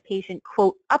moving the patient,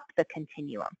 quote, up the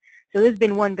continuum. So this has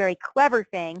been one very clever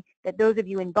thing that those of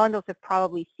you in bundles have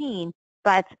probably seen,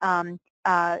 but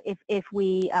if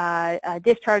we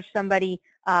discharge somebody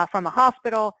from a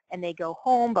hospital and they go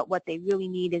home, but what they really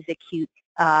need is acute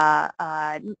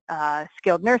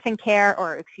skilled nursing care,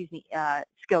 or excuse me,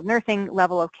 skilled nursing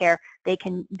level of care, they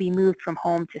can be moved from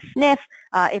home to SNF.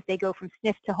 If they go from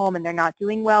SNF to home and they're not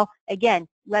doing well, again,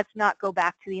 let's not go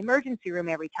back to the emergency room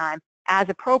every time. As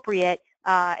appropriate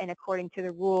and according to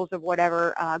the rules of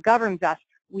whatever governs us,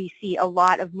 we see a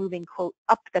lot of moving, quote,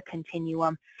 up the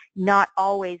continuum, not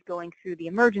always going through the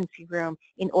emergency room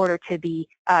in order to be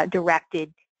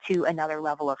directed to another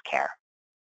level of care.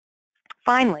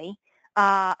 Finally,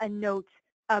 a note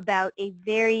about a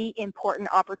very important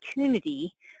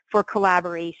opportunity for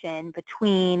collaboration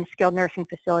between skilled nursing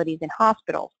facilities and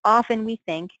hospitals. Often we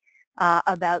think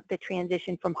about the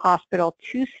transition from hospital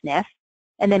to SNF,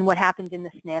 and then what happens in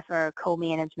the SNF or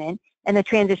co-management, and the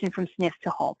transition from SNF to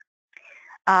home.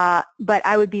 But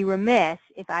I would be remiss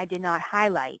if I did not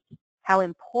highlight how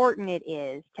important it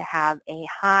is to have a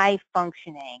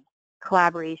high-functioning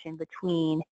collaboration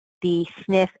between the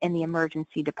SNF and the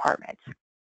emergency departments.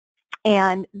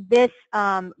 And this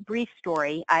brief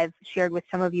story I've shared with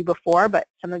some of you before, but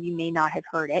some of you may not have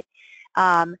heard it,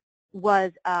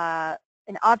 was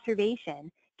an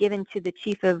observation given to the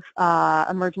chief of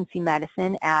emergency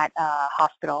medicine at a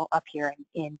hospital up here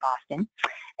in Boston.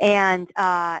 And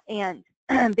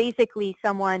basically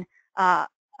someone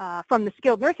from the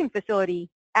skilled nursing facility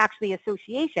actually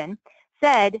association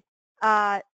said,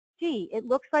 gee, it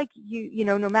looks like you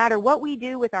know, no matter what we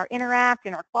do with our Interact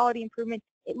and our quality improvement,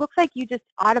 it looks like you just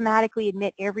automatically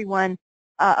admit everyone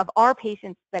of our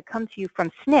patients that come to you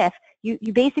from SNF,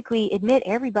 you basically admit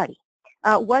everybody.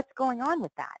 What's going on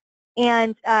with that?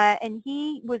 And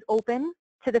he was open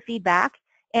to the feedback,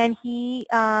 and he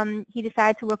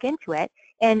decided to look into it.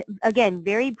 And again,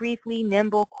 very briefly,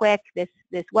 nimble, quick. This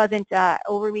wasn't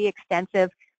overly extensive.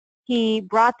 He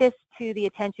brought this to the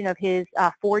attention of his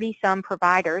 40-some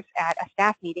providers at a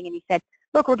staff meeting, and he said,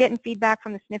 "Look, we're getting feedback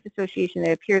from the SNF Association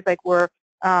that it appears like we're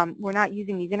not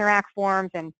using these Interact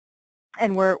forms, and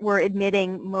we're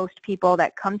admitting most people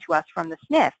that come to us from the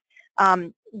SNF.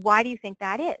 Why do you think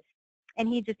that is?" And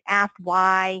he just asked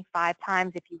why 5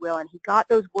 times, if you will, and he got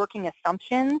those working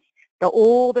assumptions, the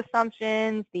old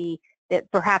assumptions, the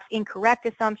perhaps incorrect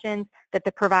assumptions that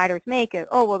the providers make.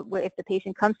 Oh, well, if the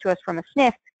patient comes to us from a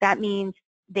SNF, that means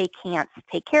they can't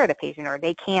take care of the patient, or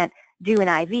they can't do an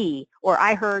IV, or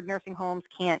I heard nursing homes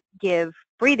can't give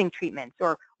breathing treatments,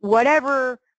 or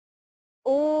whatever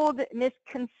old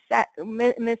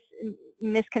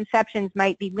misconceptions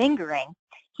might be lingering.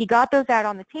 He got those out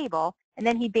on the table, and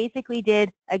then he basically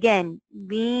did, again,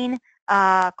 lean,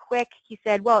 quick. He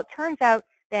said, well, it turns out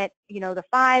that, you know, the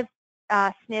 5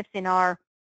 SNFs in our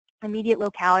immediate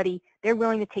locality, they're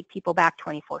willing to take people back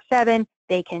 24/7.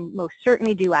 They can most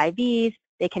certainly do IVs.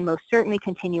 They can most certainly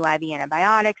continue IV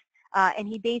antibiotics. And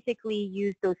he basically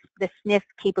used the SNF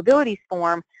capabilities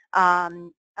form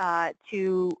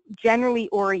to generally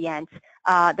orient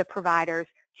the providers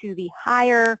to the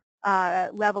higher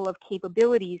level of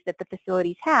capabilities that the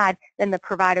facilities had than the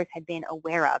providers had been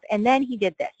aware of. And then he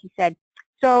did this. He said,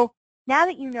 so now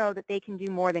that you know that they can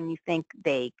do more than you think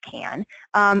they can,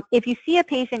 if you see a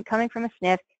patient coming from a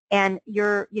SNF and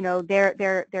they're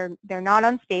not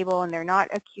unstable and they're not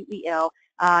acutely ill,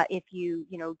 if you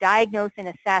diagnose and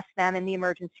assess them in the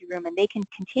emergency room and they can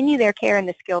continue their care in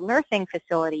the skilled nursing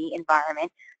facility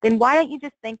environment, then why don't you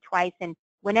just think twice, and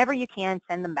whenever you can,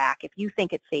 send them back if you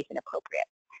think it's safe and appropriate.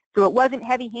 So it wasn't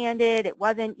heavy-handed. It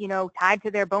wasn't, tied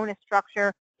to their bonus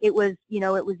structure. It was,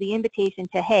 it was the invitation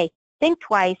to, hey, think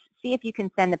twice, see if you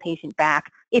can send the patient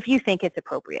back if you think it's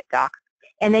appropriate, doc.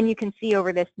 And then you can see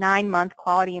over this 9-month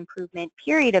quality improvement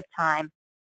period of time,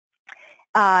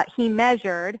 he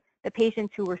measured the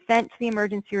patients who were sent to the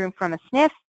emergency room from a SNF,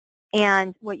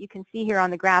 and what you can see here on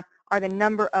the graph are the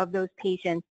number of those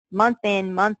patients month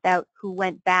in, month out who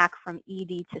went back from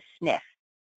ED to SNF.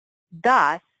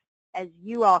 Thus, as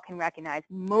you all can recognize,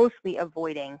 mostly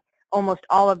avoiding, almost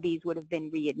all of these would have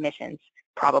been readmissions,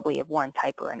 probably of one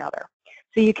type or another.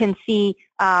 So you can see,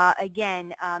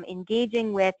 again,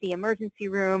 engaging with the emergency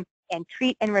room and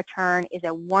treat and return is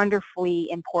a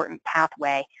wonderfully important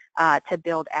pathway to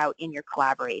build out in your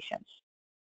collaborations.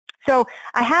 So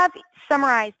I have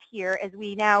summarized here, as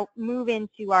we now move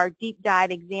into our deep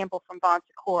dive example from Bon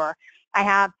Secours, I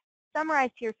have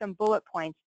summarized here some bullet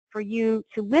points for you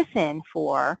to listen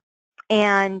for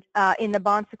and in the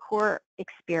Bon Secours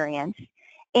experience,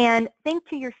 and think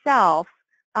to yourself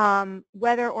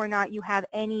whether or not you have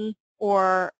any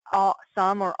or all,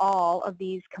 some or all of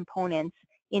these components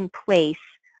in place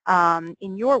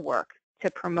in your work to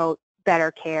promote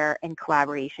better care and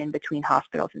collaboration between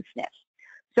hospitals and SNFs.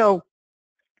 So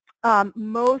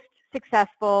most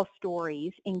successful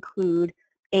stories include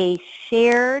a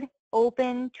shared,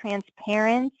 open,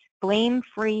 transparent,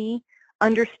 blame-free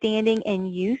understanding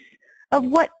and use of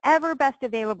whatever best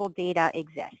available data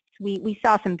exists. We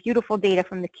saw some beautiful data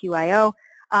from the QIO.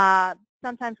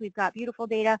 Sometimes we've got beautiful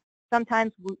data.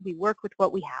 Sometimes we work with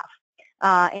what we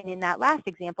have. And in that last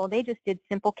example, they just did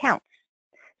simple counts.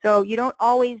 So you don't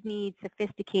always need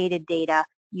sophisticated data.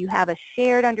 You have a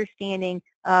shared understanding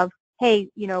of, hey,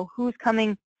 who's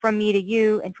coming from me to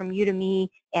you and from you to me,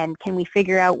 and can we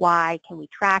figure out why? Can we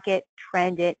track it,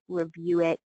 trend it, review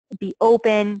it, be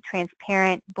open,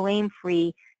 transparent,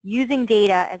 blame-free, using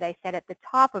data, as I said at the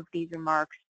top of these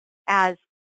remarks, as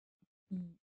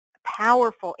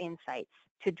powerful insights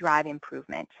to drive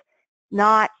improvement,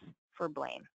 not for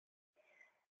blame.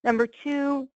 Number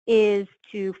 2 is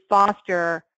to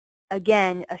foster,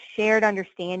 again, a shared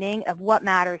understanding of what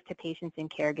matters to patients and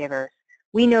caregivers.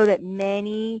 We know that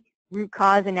many root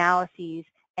cause analyses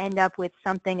end up with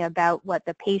something about what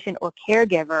the patient or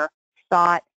caregiver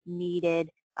thought, needed,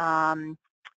 thought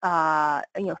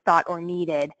or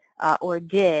needed or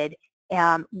did,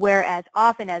 whereas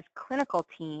often as clinical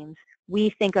teams, we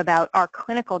think about our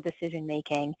clinical decision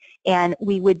making, and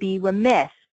we would be remiss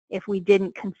if we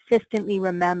didn't consistently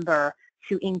remember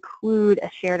to include a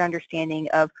shared understanding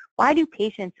of why do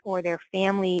patients or their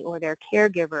family or their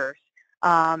caregivers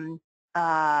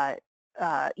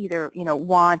either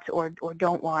want or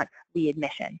don't want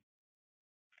readmission.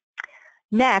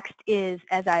 Next is,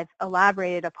 as I've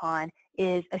elaborated upon,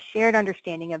 is a shared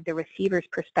understanding of the receiver's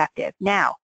perspective.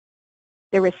 Now,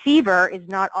 the receiver is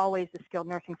not always the skilled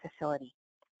nursing facility.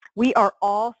 We are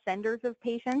all senders of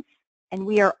patients, and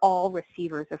we are all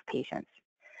receivers of patients.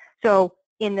 So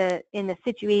in the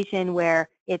situation where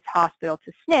it's hospital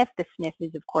to SNF, the SNF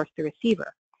is, of course, the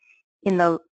receiver. In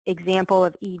the example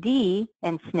of ED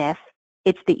and SNF,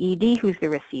 it's the ED who's the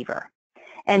receiver.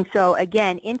 And so,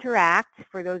 again, Interact,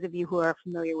 for those of you who are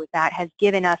familiar with that, has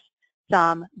given us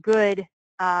some good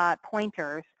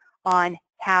pointers on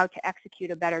how to execute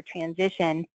a better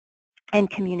transition and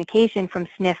communication from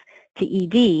SNF to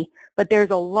ED, but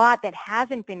there's a lot that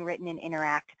hasn't been written in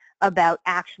Interact about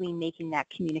actually making that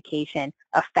communication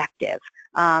effective.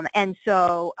 And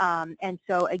so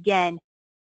again,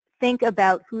 think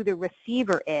about who the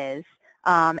receiver is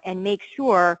and make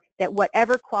sure that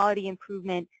whatever quality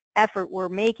improvement effort we're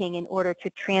making in order to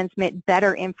transmit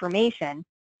better information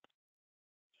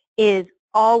is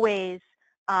always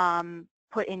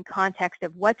put in context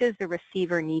of what does the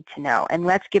receiver need to know, and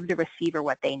let's give the receiver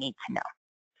what they need to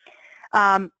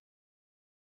know.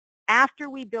 After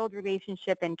we build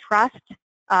relationship and trust,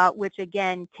 which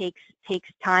again takes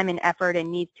time and effort and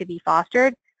needs to be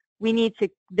fostered, we need to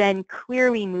then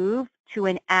clearly move to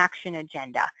an action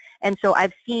agenda. And so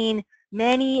I've seen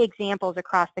many examples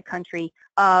across the country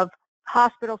of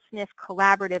hospital SNF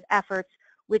collaborative efforts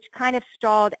which kind of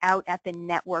stalled out at the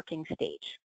networking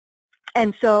stage.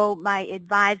 And so my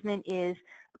advisement is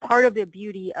part of the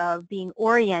beauty of being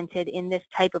oriented in this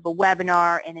type of a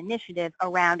webinar and initiative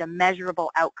around a measurable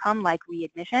outcome like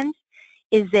readmissions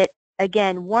is that,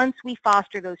 again, once we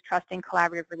foster those trust and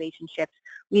collaborative relationships,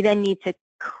 we then need to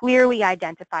clearly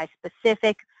identify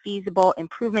specific, feasible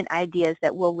improvement ideas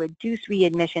that will reduce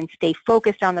readmission, stay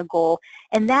focused on the goal,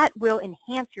 and that will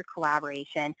enhance your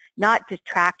collaboration, not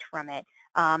detract from it.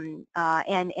 And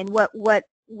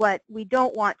what we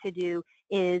don't want to do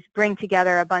is bring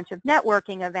together a bunch of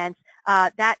networking events.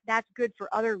 That's good for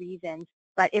other reasons,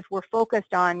 but if we're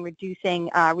focused on reducing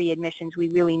readmissions, we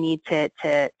really need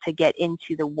to get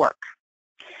into the work.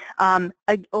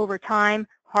 Over time,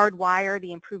 hardwire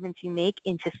the improvements you make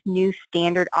into new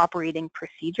standard operating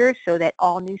procedures so that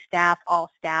all new staff, all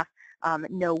staff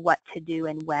know what to do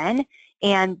and when.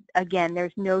 And again,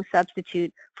 there's no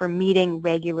substitute for meeting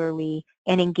regularly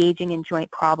and engaging in joint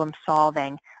problem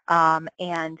solving.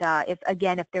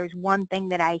 If there's one thing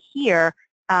that I hear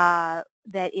that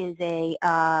is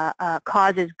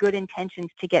causes good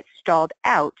intentions to get stalled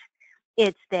out,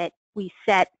 it's that we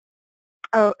set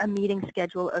a meeting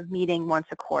schedule of meeting once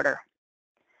a quarter.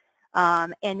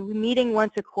 And meeting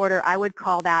once a quarter, I would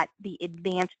call that the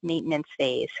advanced maintenance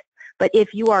phase. But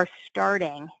if you are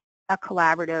starting a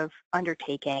collaborative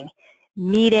undertaking,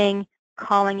 meeting,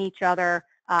 calling each other,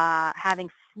 having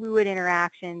fluid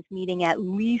interactions, meeting at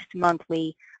least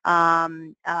monthly,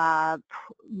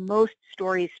 most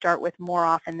stories start with more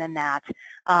often than that,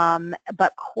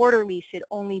 but quarterly should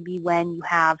only be when you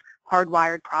have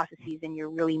hardwired processes and you're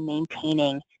really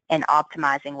maintaining and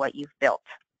optimizing what you've built.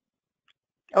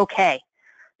 Okay,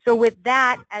 so with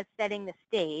that as setting the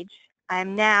stage,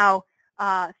 I'm now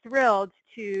thrilled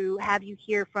to have you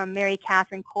hear from Mary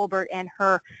Catherine Colbert and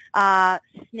her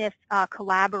SNF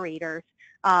collaborators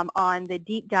on the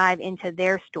deep dive into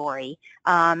their story.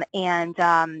 And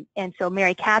so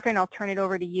Mary Catherine, I'll turn it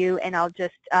over to you, and I'll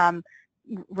just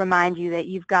remind you that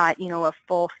you've got, a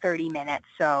full 30 minutes,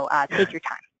 so take your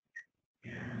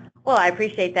time. Well, I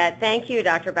appreciate that. Thank you,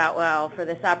 Dr. Boutwell, for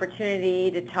this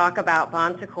opportunity to talk about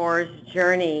Bon Secours'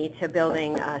 journey to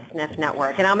building a SNF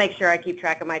network. And I'll make sure I keep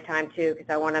track of my time, too,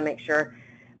 because I want to make sure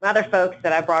my other folks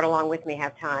that I brought along with me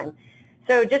have time.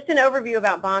 So just an overview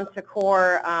about Bon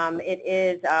Secours. It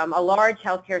is a large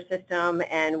healthcare system,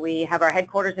 and we have our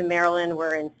headquarters in Maryland.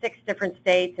 We're in 6 different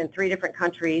states and 3 different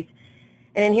countries.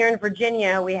 And in here in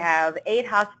Virginia, we have 8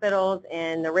 hospitals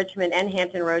in the Richmond and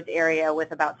Hampton Roads area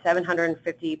with about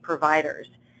 750 providers.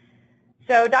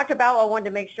 So Dr. Boutwell wanted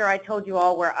to make sure I told you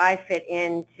all where I fit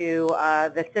into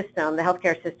the system, the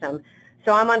healthcare system.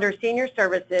 So I'm under Senior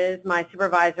Services. My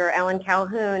supervisor, Ellen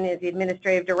Calhoun, is the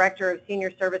Administrative Director of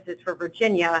Senior Services for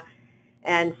Virginia.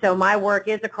 And so my work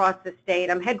is across the state.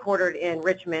 I'm headquartered in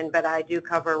Richmond, but I do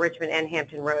cover Richmond and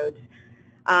Hampton Roads.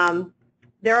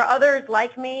 There are others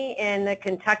like me in the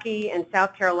Kentucky and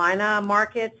South Carolina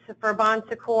markets for Bon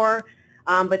Secours,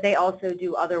 but they also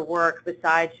do other work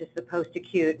besides just the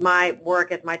post-acute. My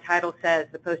work, as my title says,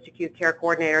 the post-acute care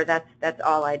coordinator, that's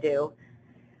all I do.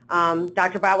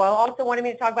 Dr. Boutwell also wanted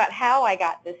me to talk about how I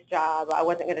got this job. I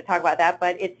wasn't going to talk about that,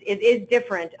 but it is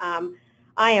different.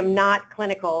 I am not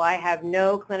clinical. I have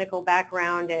no clinical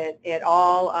background at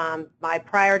all. My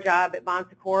prior job at Bon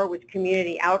Secours was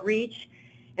community outreach,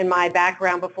 and my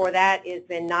background before that has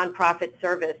been nonprofit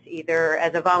service, either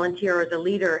as a volunteer or as a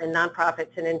leader in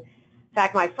nonprofits. And in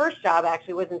fact, my first job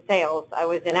actually was in sales. I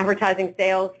was in advertising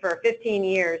sales for 15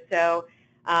 years. So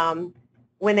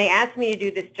when they asked me to do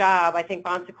this job, I think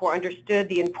Bon Secours understood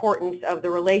the importance of the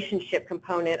relationship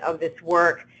component of this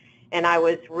work, and I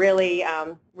was really,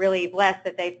 really blessed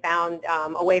that they found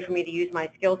a way for me to use my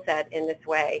skill set in this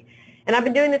way. And I've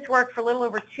been doing this work for a little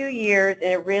over 2 years,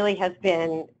 and it really has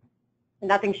been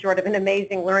nothing short of an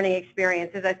amazing learning experience.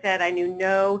 As I said, I knew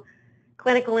no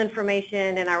clinical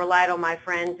information, and I relied on my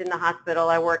friends in the hospital.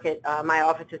 I work at my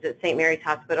office is at St. Mary's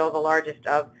Hospital, the largest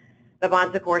of the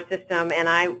Bon Secours system, and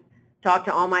I talked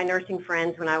to all my nursing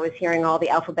friends when I was hearing all the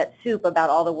alphabet soup about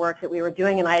all the work that we were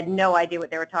doing, and I had no idea what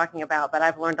they were talking about, but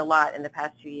I've learned a lot in the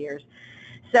past 2 years.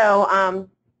 So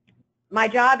my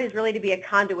job is really to be a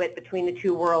conduit between the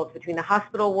two worlds, between the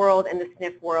hospital world and the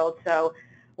SNF world. So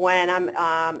when I'm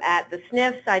at the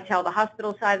SNFs, I tell the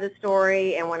hospital side of the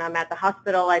story, and when I'm at the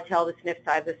hospital, I tell the SNF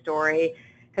side of the story,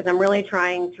 because I'm really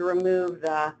trying to remove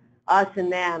the us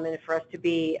and them, and for us to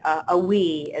be a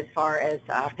we as far as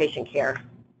patient care.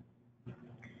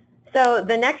 So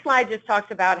the next slide just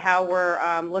talks about how we're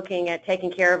looking at taking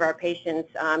care of our patients.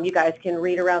 You guys can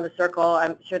read around the circle.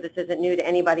 I'm sure this isn't new to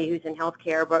anybody who's in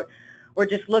healthcare, but we're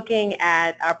just looking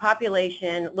at our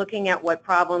population, looking at what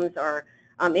problems or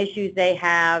issues they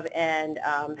have, and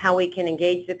how we can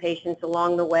engage the patients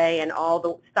along the way and all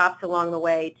the stops along the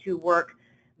way to work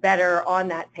better on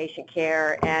that patient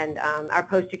care. And our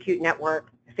post-acute network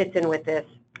fits in with this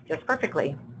just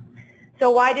perfectly. So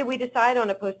why did we decide on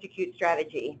a post-acute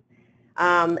strategy?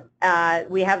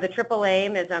 We have the triple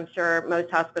aim, as I'm sure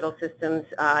most hospital systems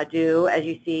do, as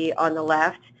you see on the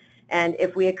left. And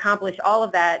if we accomplish all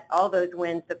of that, all those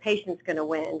wins, the patient's going to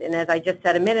win. And as I just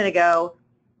said a minute ago,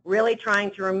 really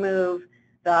trying to remove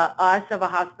the us of a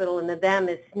hospital and the them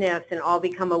as SNFs and all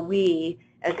become a we,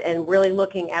 and really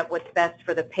looking at what's best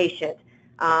for the patient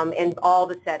in all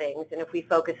the settings. And if we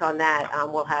focus on that,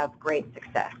 we'll have great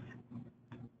success.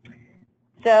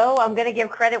 So I'm going to give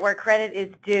credit where credit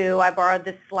is due. I borrowed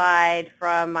this slide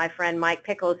from my friend Mike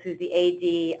Pickles, who's the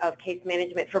AD of case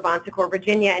management for Bon Secours,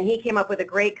 Virginia, and he came up with a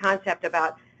great concept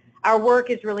about our work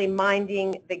is really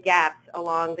minding the gaps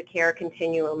along the care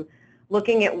continuum,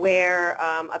 looking at where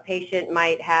a patient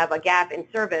might have a gap in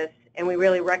service, and we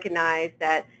really recognize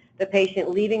that the patient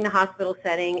leaving the hospital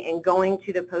setting and going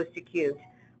to the post-acute,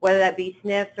 whether that be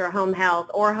SNFs or home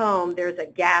health or home, there's a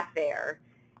gap there.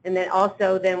 And then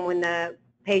also then when the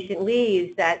patient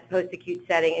leaves that post-acute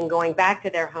setting and going back to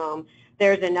their home,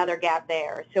 there's another gap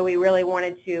there. So we really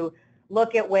wanted to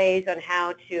look at ways on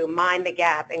how to mind the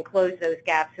gap and close those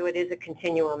gaps so it is a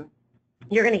continuum.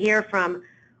 You're going to hear from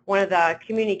one of the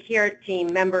community care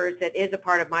team members that is a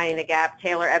part of Minding the Gap,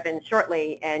 Taylor Evans,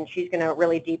 shortly, and she's going to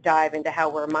really deep dive into how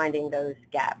we're minding those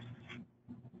gaps.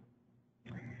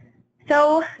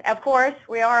 So, of course,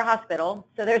 we are a hospital,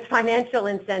 so there's financial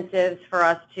incentives for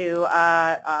us to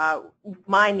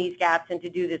mind these gaps and to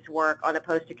do this work on a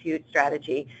post-acute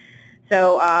strategy.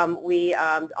 So we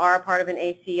are a part of an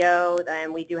ACO,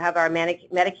 and we do have our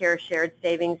Medicare Shared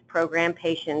Savings Program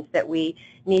patients that we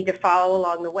need to follow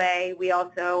along the way. We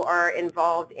also are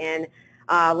involved in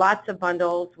lots of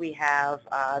bundles. We have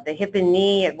the hip and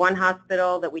knee at one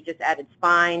hospital that we just added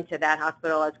spine to that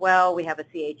hospital as well. We have a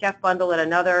CHF bundle at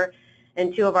another,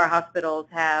 and 2 of our hospitals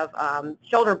have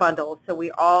shoulder bundles. So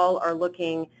we all are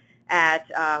looking at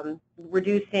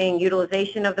reducing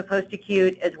utilization of the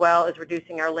post-acute as well as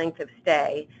reducing our length of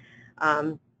stay.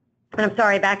 And I'm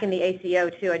sorry, back in the ACO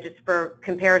too, just for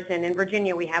comparison, in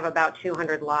Virginia we have about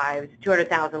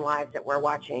 200,000 lives that we're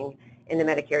watching in the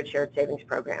Medicare Shared Savings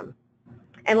Program.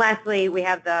 And lastly, we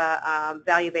have the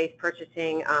value-based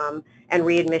purchasing and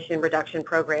readmission reduction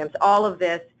programs. All of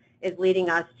this is leading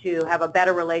us to have a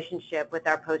better relationship with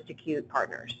our post-acute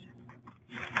partners.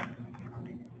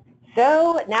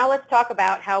 So now let's talk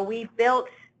about how we built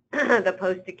the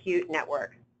post-acute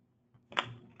network.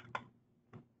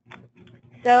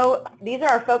 So these are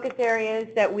our focus areas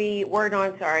that we worked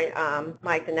on. Sorry,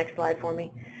 Mike, the next slide for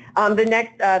me.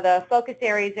 The focus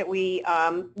areas that we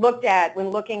looked at when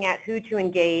looking at who to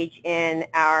engage in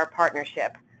our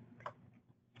partnership.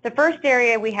 The first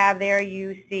area we have there,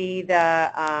 you see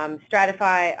the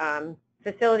stratify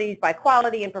facilities by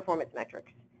quality and performance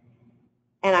metrics.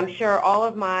 And I'm sure all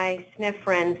of my SNF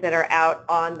friends that are out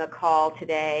on the call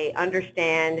today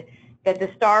understand that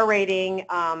the star rating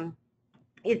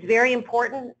is very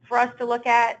important for us to look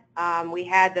at. We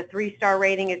had the 3-star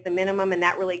rating as the minimum, and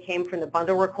that really came from the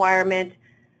bundle requirement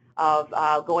of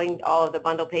all of the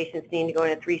bundle patients needing to go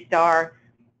in a 3-star.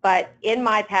 But in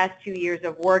my past 2 years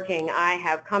of working, I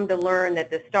have come to learn that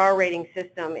the star rating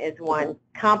system is one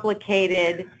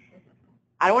complicated,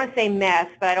 I don't want to say mess,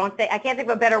 but I can't think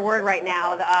of a better word right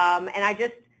now.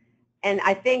 And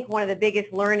I think one of the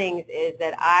biggest learnings is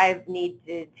that I need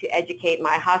to educate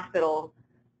my hospital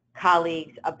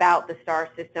colleagues about the STAR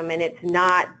system, and it's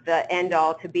not the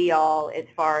end-all to be-all as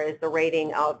far as the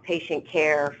rating of patient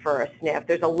care for a SNF.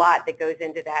 There's a lot that goes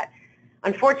into that.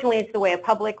 Unfortunately, it's the way a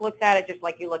public looks at it, just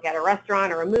like you look at a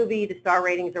restaurant or a movie. The star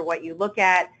ratings are what you look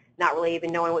at, not really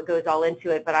even knowing what goes all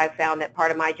into it, but I've found that part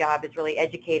of my job is really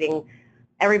educating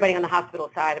everybody on the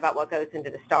hospital side about what goes into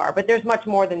the star. But there's much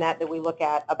more than that we look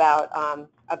at about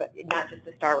not just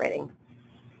the star rating.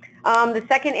 The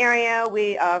second area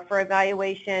for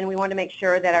evaluation, we want to make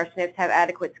sure that our SNFs have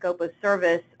adequate scope of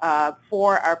service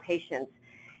for our patients.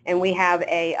 And we have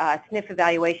a SNF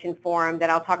evaluation form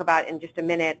that I'll talk about in just a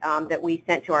minute that we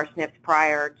sent to our SNFs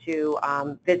prior to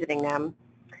visiting them.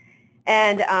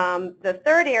 And the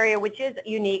third area, which is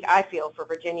unique, I feel, for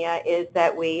Virginia, is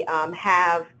that we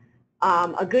have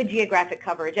a good geographic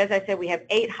coverage. As I said, we have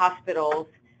 8 hospitals.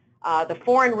 The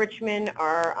 4 in Richmond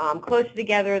are close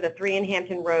together. The 3 in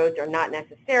Hampton Roads are not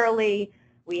necessarily.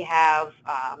 We have,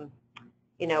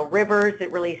 rivers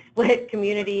that really split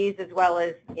communities, as well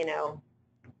as,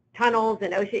 tunnels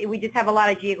and ocean. We just have a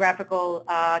lot of geographical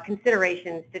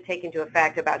considerations to take into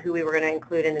effect about who we were going to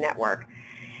include in the network.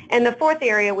 And the fourth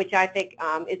area, which I think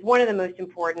is one of the most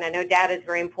important, I know data is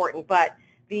very important, but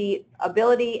the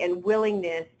ability and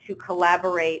willingness to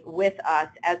collaborate with us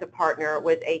as a partner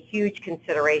was a huge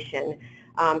consideration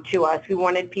to us. We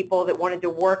wanted people that wanted to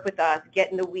work with us,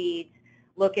 get in the weeds,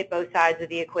 look at both sides of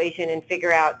the equation, and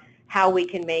figure out how we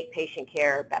can make patient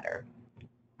care better.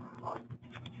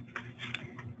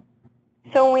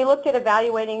 So when we looked at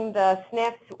evaluating the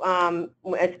SNFs,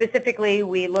 specifically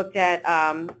we looked at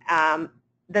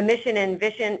the mission and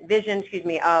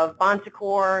vision of Bon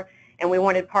Secours, and we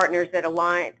wanted partners that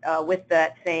aligned with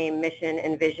that same mission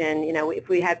and vision. If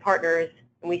we had partners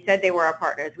and we said they were our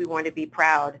partners, we wanted to be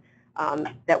proud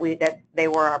that they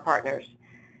were our partners.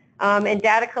 In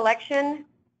data collection,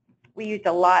 we used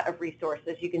a lot of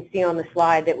resources. You can see on the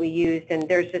slide that we used, and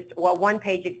there's just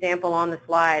one-page example on the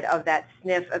slide of that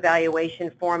SNF evaluation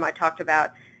form I talked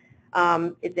about.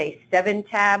 It's a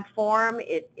 7-tab form.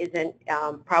 It isn't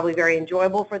probably very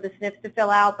enjoyable for the SNFs to fill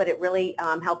out, but it really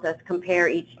helped us compare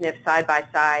each SNF side by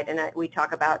side. And we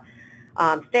talk about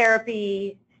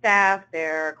therapy, staff,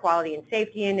 their quality and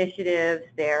safety initiatives,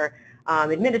 their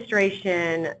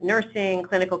administration, nursing,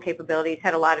 clinical capabilities,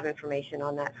 had a lot of information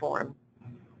on that form.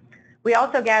 We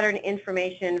also gathered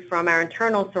information from our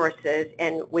internal sources,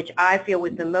 and which I feel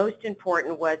was the most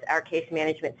important was our case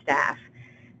management staff.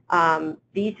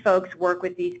 These folks work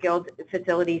with these skilled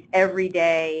facilities every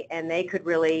day, and they could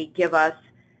really give us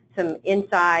some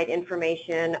inside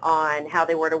information on how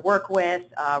they were to work with,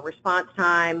 response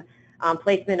time,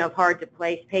 placement of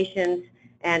hard-to-place patients,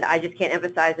 and I just can't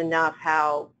emphasize enough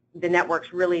how the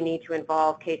networks really need to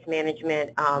involve case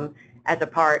management as a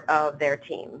part of their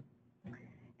team.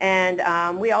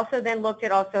 And we also then looked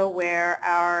at where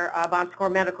our Bon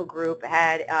Secours Medical Group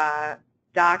had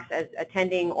docs as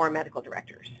attending or medical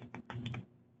directors.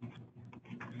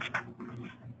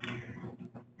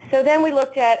 So then we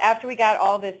looked at, after we got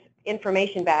all this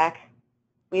information back,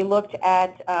 we looked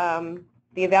at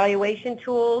the evaluation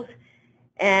tools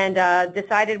and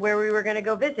decided where we were going to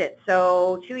go visit.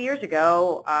 So 2 years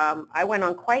ago, I went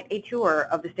on quite a tour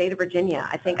of the state of Virginia.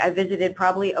 I think I visited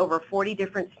probably over 40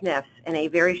 different SNFs in a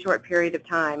very short period of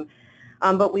time.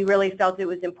 But we really felt it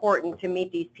was important to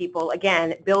meet these people,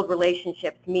 again, build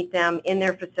relationships, meet them in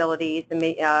their facilities, and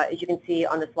as you can see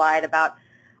on the slide about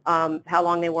how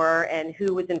long they were and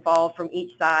who was involved from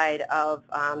each side of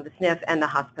the SNF and the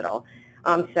hospital.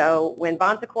 So when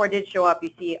Bon Secours did show up, you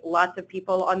see lots of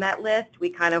people on that list. We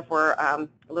kind of were a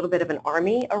little bit of an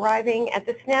army arriving at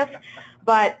the SNF,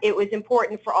 but it was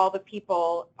important for all the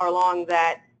people along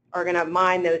that are going to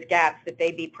mind those gaps that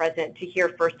they be present to hear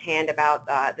firsthand about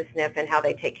the SNF and how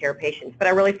they take care of patients. But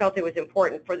I really felt it was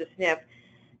important for the SNF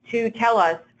to tell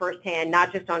us firsthand,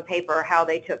 not just on paper, how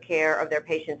they took care of their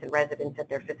patients and residents at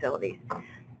their facilities.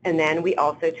 And then we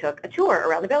also took a tour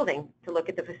around the building to look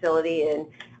at the facility and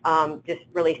just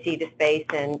really see the space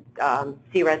and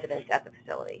see residents at the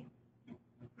facility.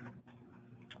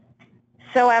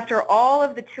 So after all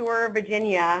of the tour of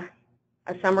Virginia,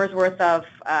 a summer's worth of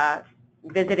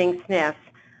visiting SNFs,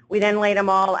 we then laid them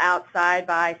all out side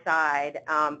by side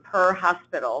per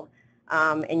hospital.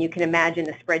 And you can imagine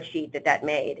the spreadsheet that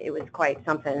made. It was quite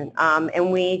something.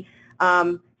 And we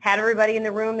had everybody in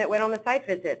the room that went on the site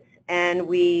visits. And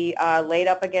we laid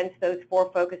up against those 4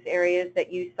 focus areas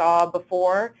that you saw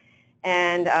before.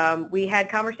 And we had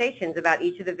conversations about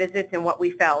each of the visits and what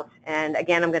we felt. And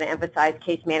again, I'm going to emphasize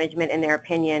case management and their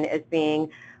opinion as being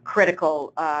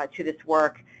critical to this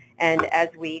work. And as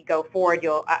we go forward,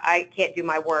 I can't do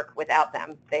my work without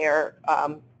them. They are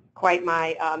quite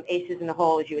my aces in the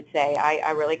hole, as you would say.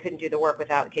 I really couldn't do the work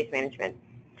without case management.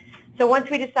 So once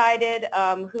we decided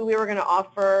who we were going to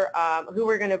offer, who we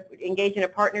were going to engage in a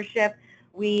partnership,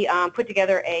 we put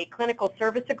together a clinical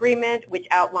service agreement which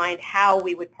outlined how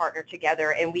we would partner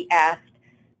together, and we asked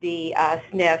the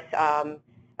SNFs,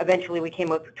 eventually we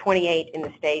came up with 28 in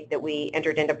the state that we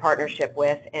entered into partnership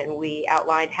with, and we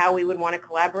outlined how we would want to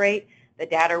collaborate, the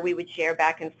data we would share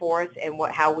back and forth, and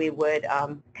how we would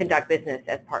conduct business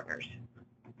as partners.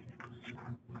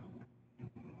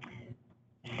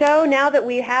 So now that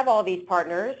we have all these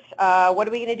partners, what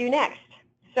are we going to do next?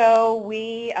 So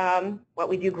what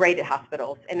we do great at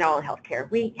hospitals and all in healthcare,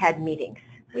 we had meetings.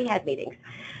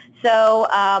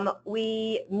 So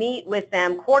we meet with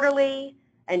them quarterly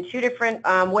in 2 different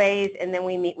ways, and then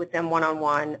we meet with them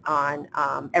one-on-one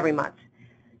on every month.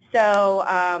 So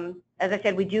as I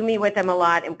said, we do meet with them a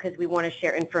lot, and because we want to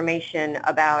share information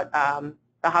about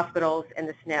the hospitals and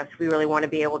the SNFs, we really want to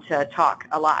be able to talk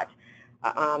a lot.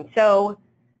 So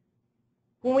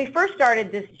when we first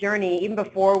started this journey, even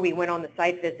before we went on the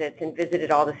site visits and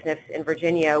visited all the SNFs in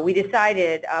Virginia, we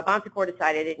decided, Bon Secours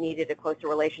decided it needed a closer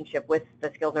relationship with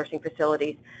the skilled nursing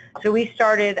facilities. So we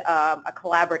started a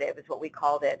collaborative, is what we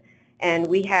called it. And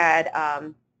we had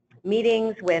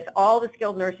meetings with all the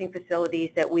skilled nursing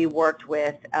facilities that we worked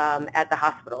with at the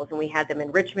hospitals. And we had them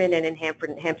in Richmond and in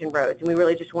Hampton Roads. And we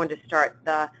really just wanted to start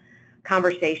the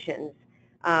conversations.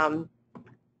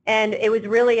 And it was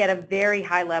really at a very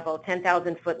high level,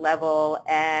 10,000-foot level,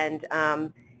 and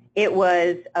it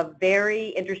was a very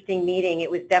interesting meeting. It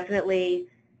was definitely,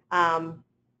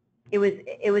 it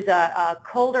was a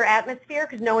colder atmosphere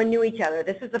because no one knew each other.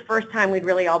 This was the first time we'd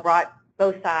really all brought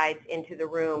both sides into the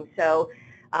room. So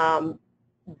the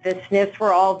SNFs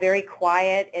were all very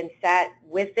quiet and sat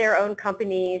with their own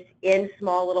companies in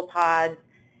small little pods.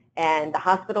 And the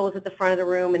hospital was at the front of the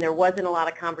room, and there wasn't a lot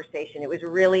of conversation. It was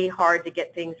really hard to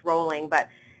get things rolling, but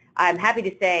I'm happy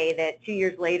to say that 2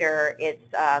 years later, it's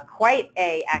quite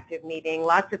an active meeting,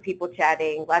 lots of people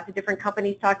chatting, lots of different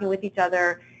companies talking with each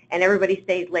other, and everybody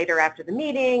stays later after the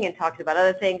meeting and talks about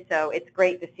other things, so it's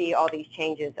great to see all these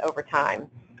changes over time.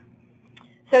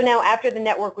 So now after the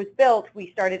network was built, we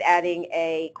started adding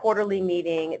a quarterly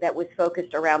meeting that was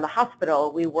focused around the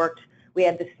hospital. We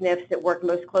had the SNFs that worked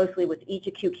most closely with each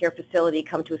acute care facility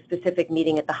come to a specific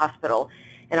meeting at the hospital.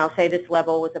 And I'll say this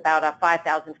level was about a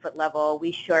 5,000-foot level.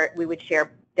 We would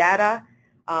share data.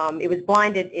 It was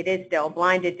blinded, it is still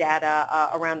blinded data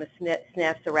around the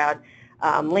SNFs around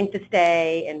length of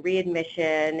stay and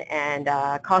readmission and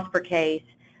cost per case.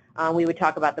 We would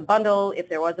talk about the bundle, if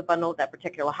there was a bundle at that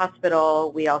particular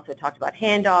hospital. We also talked about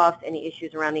handoffs, any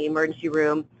issues around the emergency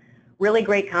room. Really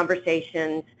great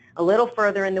conversations. A little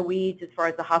further in the weeds as far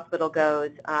as the hospital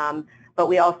goes, but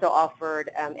we also offered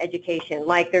education.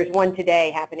 Like there's one today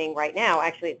happening right now,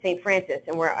 actually at St. Francis,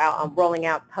 and we're rolling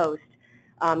out POST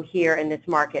here in this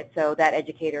market, so that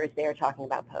educator is there talking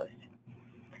about POST.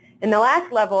 And the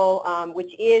last level,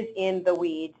 which is in the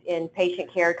weeds, in patient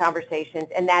care conversations,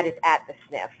 and that is at the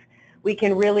SNF. We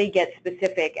can really get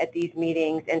specific at these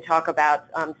meetings and talk about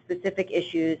specific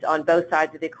issues on both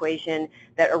sides of the equation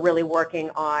that are really working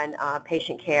on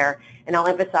patient care. And I'll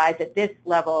emphasize that this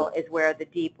level is where the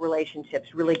deep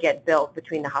relationships really get built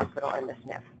between the hospital and the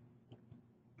SNF.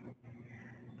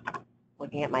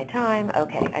 Looking at my time.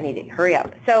 Okay, I need to hurry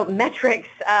up. So metrics,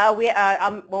 I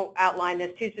won't outline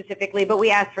this too specifically, but we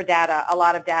asked for data, a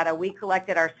lot of data. We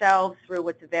collected ourselves through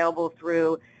what's available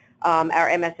through our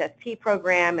MSSP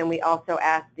program, and we also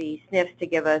asked the SNFs to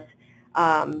give us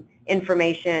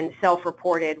information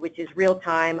self-reported, which is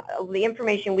real-time. The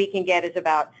information we can get is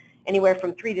about anywhere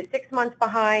from 3 to 6 months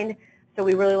behind, so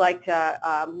we really like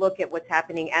to look at what's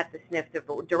happening at the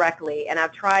SNF directly. And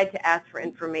I've tried to ask for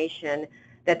information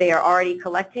that they are already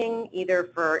collecting, either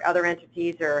for other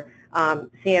entities or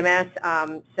CMS.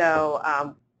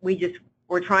 We're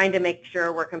we're trying to make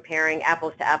sure we're comparing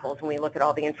apples to apples when we look at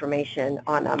all the information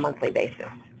on a monthly basis.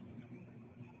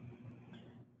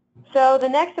 So the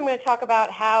next I'm going to talk about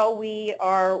how we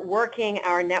are working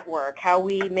our network, how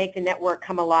we make the network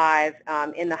come alive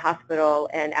in the hospital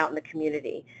and out in the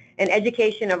community. And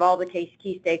education of all the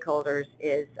key stakeholders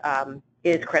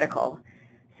is critical.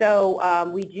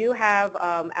 So we do have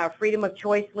our freedom of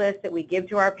choice list that we give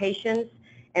to our patients,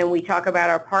 and we talk about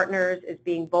our partners as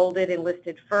being bolded and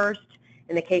listed first,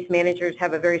 and the case managers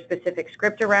have a very specific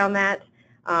script around that.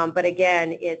 But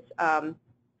again, it's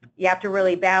you have to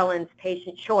really balance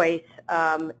patient choice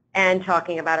and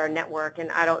talking about our network,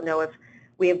 and I don't know if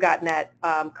we have gotten that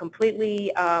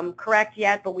completely correct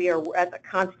yet, but we are at a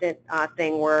constant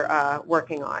thing we're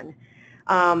working on.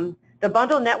 The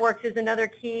bundle networks is another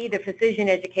key. The physician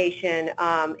education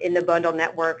in the bundle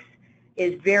networks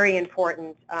is very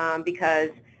important because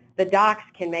the docs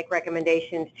can make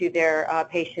recommendations to their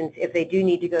patients if they do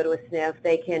need to go to a SNF.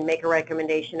 They can make a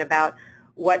recommendation about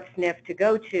what SNF to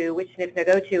go to, which SNF to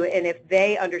go to, and if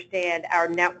they understand our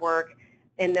network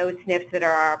and those SNFs that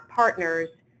are our partners,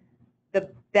 the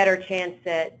better chance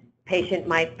that patient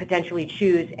might potentially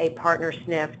choose a partner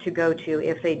SNF to go to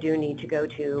if they do need to go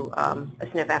to a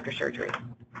SNF after surgery.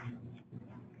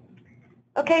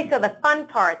 Okay, so the fun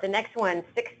part, the next one,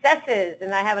 successes,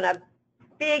 and I have a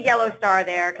big yellow star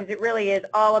there because it really is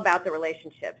all about the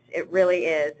relationships. It really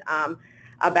is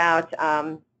about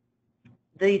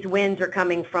these wins are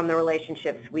coming from the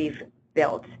relationships we've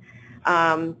built.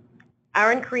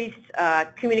 Our increased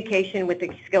communication with the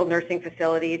skilled nursing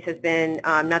facilities has been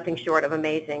nothing short of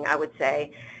amazing, I would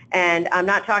say. And I'm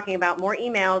not talking about more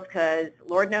emails because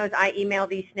Lord knows I email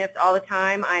these SNFs all the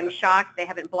time. I'm shocked they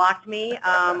haven't blocked me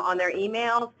on their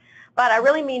emails. But I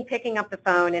really mean picking up the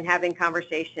phone and having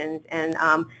conversations. And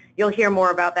you'll hear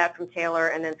more about that from Taylor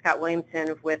and then Scott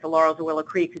Williamson with the Laurels of Willow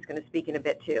Creek, who's going to speak in a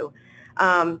bit too.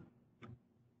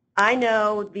 I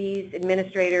know these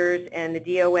administrators and the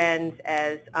DONs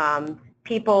as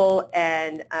people,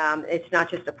 and it's not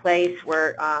just a place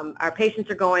where our patients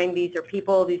are going. These are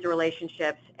people, these are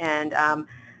relationships, and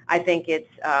I think it's,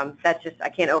 that's just, I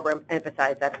can't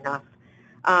overemphasize that enough.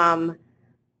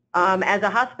 As a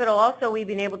hospital also, we've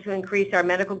been able to increase our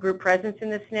medical group presence in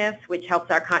the SNFs, which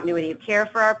helps our continuity of care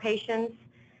for our patients.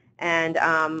 And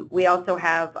we also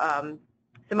have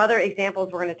some other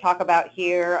examples we're going to talk about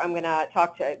here. I'm going to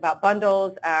talk about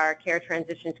bundles, our care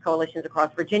transitions coalitions across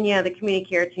Virginia, the community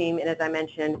care team, and as I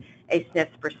mentioned, a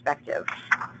SNF's perspective.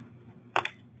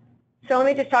 So let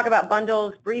me just talk about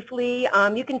bundles briefly.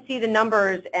 You can see the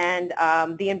numbers and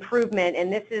the improvement,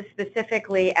 and this is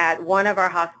specifically at one of our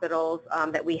hospitals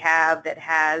that we have that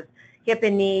has hip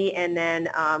and knee, and then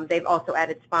they've also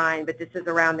added spine, but this is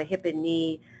around the hip and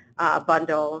knee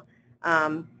bundle.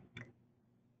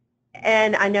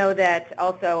 And I know that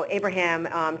also Abraham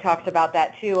talks about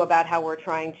that too, about how we're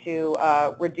trying to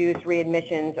reduce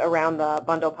readmissions around the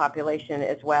bundle population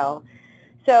as well.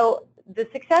 So the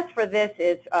success for this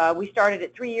is we started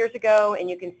it 3 years ago, and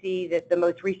you can see that the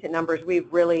most recent numbers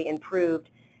we've really improved.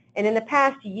 And in the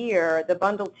past year, the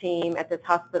bundle team at this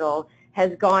hospital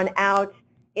has gone out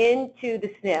into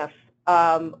the SNF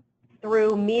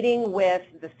through meeting with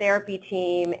the therapy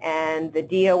team and the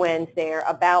DONs there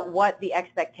about what the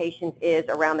expectations is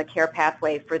around the care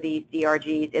pathway for these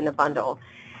DRGs in the bundle.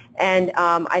 And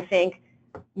I think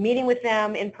meeting with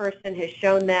them in person has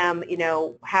shown them, you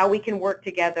know, how we can work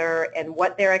together and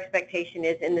what their expectation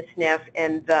is in the SNF,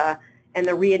 and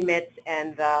the readmits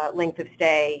and the length of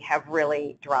stay have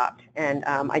really dropped. And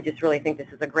I just really think this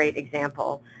is a great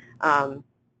example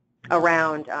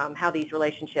around how these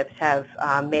relationships have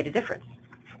made a difference.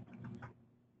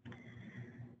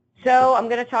 So I'm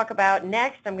going to talk about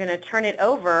next, I'm going to turn it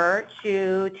over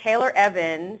to Taylor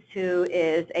Evans, who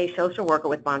is a social worker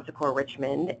with Bon Secours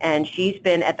Richmond, and she's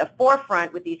been at the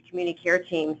forefront with these community care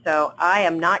teams. So I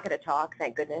am not going to talk,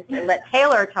 thank goodness, and let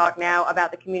Taylor talk now about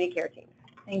the community care teams.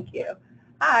 Thank you.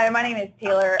 Hi, my name is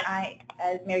Taylor.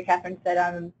 As Mary Catherine said,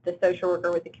 I'm the social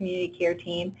worker with the community care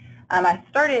team. I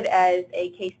started as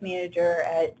a case manager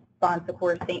at Bon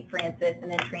Secours St. Francis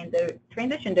and then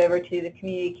transitioned over to the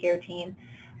community care team.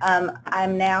 I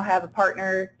now have a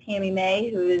partner, Tammy May,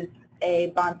 who is a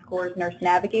Bon Secours nurse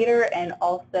navigator, and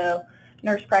also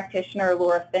nurse practitioner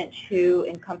Laura Finch, who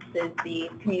encompasses the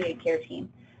community care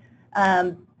team.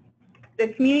 The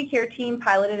community care team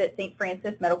piloted at St.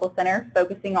 Francis Medical Center,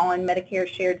 focusing on Medicare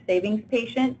shared savings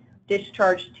patients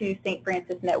discharged to St.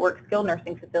 Francis Network skilled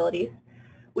nursing facilities.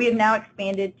 We have now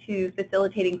expanded to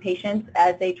facilitating patients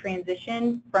as they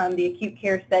transition from the acute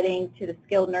care setting to the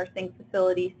skilled nursing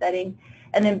facility setting,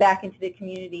 and then back into the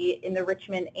community in the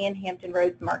Richmond and Hampton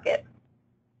Roads market.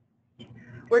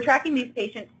 We're tracking these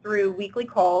patients through weekly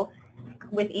calls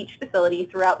with each facility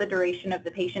throughout the duration of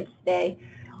the patient's stay,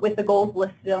 with the goals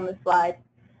listed on the slide.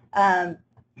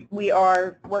 We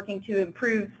are working to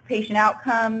improve patient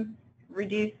outcomes,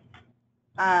 reduce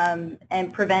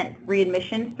and prevent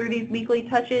readmissions through these weekly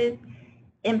touches,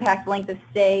 impact length of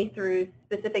stay through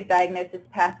specific diagnosis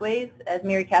pathways. As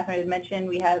Mary Catherine had mentioned,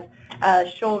 we have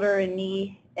shoulder and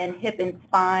knee and hip and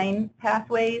spine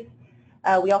pathways.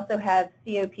 We also have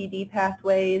COPD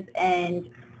pathways and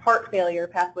heart failure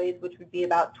pathways, which would be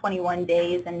about 21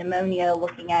 days, and pneumonia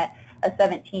looking at a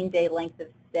 17-day length of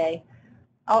stay.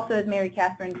 Also, as Mary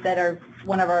Catherine said,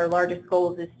 one of our largest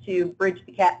goals is to bridge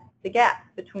the gap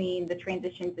between the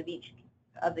transitions of each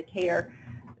of the care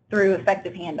through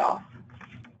effective handoff.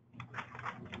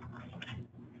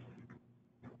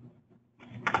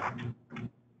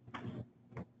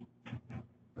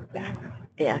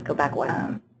 Yeah, go back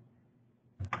one.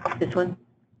 This one?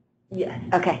 Yes.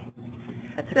 Okay.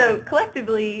 So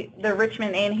collectively, the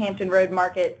Richmond and Hampton Road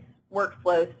markets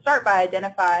workflows start by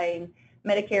identifying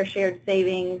Medicare shared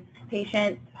savings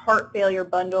patients, heart failure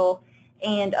bundle,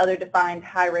 and other defined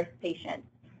high-risk patients.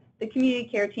 The community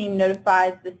care team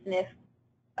notifies the SNF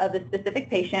of the specific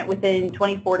patient within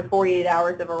 24 to 48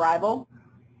 hours of arrival,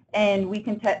 and we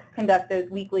conduct those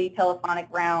weekly telephonic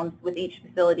rounds with each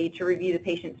facility to review the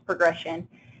patient's progression.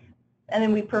 And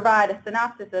then we provide a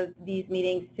synopsis of these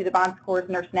meetings to the Bon Secours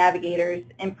nurse navigators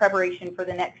in preparation for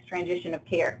the next transition of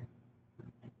care.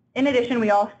 In addition, we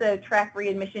also track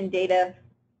readmission data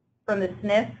from the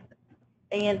SNF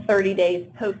and 30 days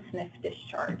post-SNF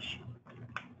discharge.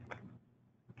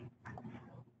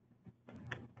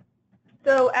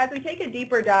 So as we take a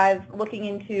deeper dive looking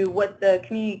into what the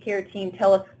community care team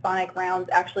telephonic rounds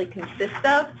actually consist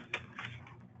of,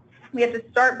 we have to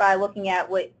start by looking at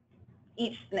what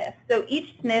each SNF. So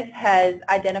each SNF has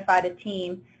identified a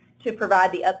team to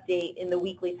provide the update in the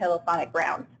weekly telephonic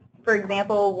rounds. For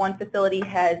example, one facility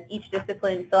has each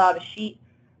discipline fill out a sheet,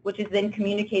 which is then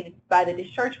communicated by the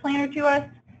discharge planner to us.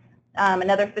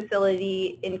 Another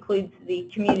facility includes the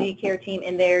community care team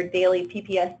in their daily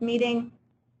PPS meeting.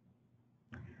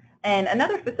 And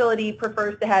another facility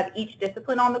prefers to have each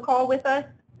discipline on the call with us.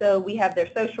 So we have their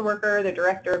social worker, the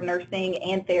director of nursing,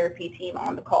 and therapy team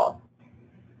on the call.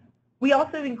 We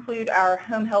also include our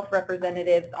home health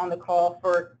representatives on the call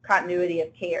for continuity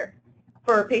of care.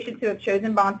 For patients who have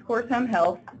chosen Bon Secours Home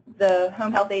Health, the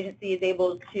home health agency is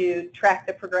able to track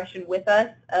the progression with us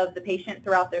of the patient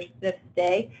throughout their SNF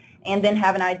stay, and then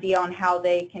have an idea on how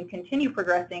they can continue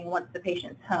progressing once the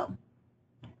patient's home.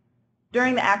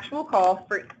 During the actual call,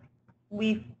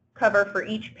 we cover for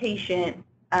each patient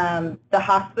the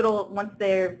hospital. Once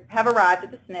they have arrived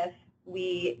at the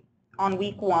SNF, on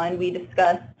week 1, we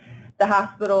discuss the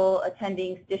hospital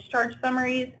attending's discharge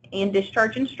summaries and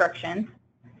discharge instructions.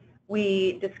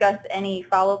 We discuss any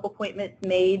follow-up appointments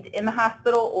made in the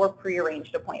hospital or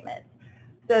prearranged appointments.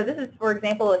 So this is, for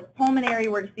example, if pulmonary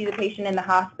were to see the patient in the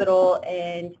hospital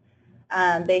and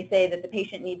they say that the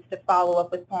patient needs to follow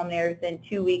up with pulmonary within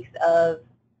 2 weeks of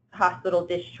hospital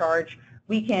discharge,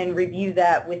 we can review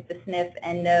that with the SNF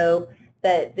and know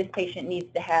that this patient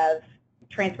needs to have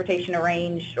transportation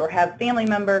arranged or have a family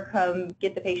member come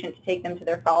get the patient to take them to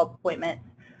their follow-up appointments.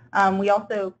 We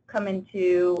also come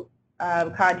into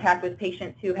contact with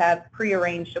patients who have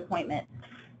prearranged appointments.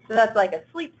 So that's like a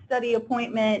sleep study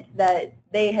appointment that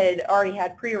they had already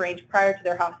had prearranged prior to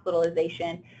their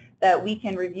hospitalization that we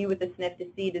can review with the SNF to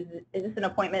see is this an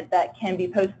appointment that can be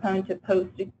postponed to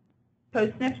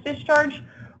post-SNF discharge,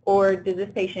 or does this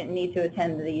patient need to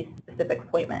attend these specific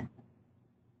appointments?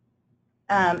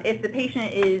 If the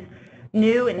patient is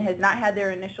new and has not had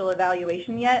their initial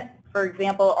evaluation yet, for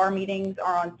example, our meetings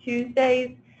are on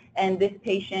Tuesdays, and this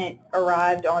patient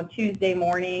arrived on Tuesday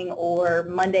morning or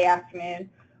Monday afternoon,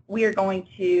 we are going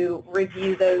to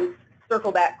review those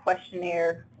circle back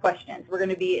questionnaire questions. We're going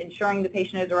to be ensuring the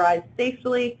patient has arrived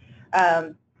safely,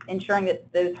 ensuring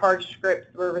that those hard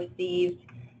scripts were received,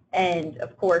 and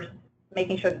of course,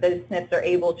 making sure that those SNFs are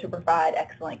able to provide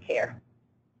excellent care.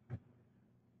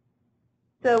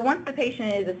 So once the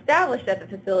patient is established at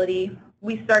the facility,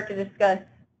 we start to discuss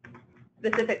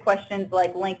specific questions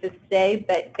like length of stay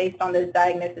based on those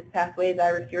diagnosis pathways I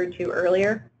referred to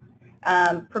earlier,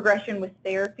 progression with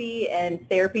therapy and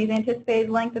therapy's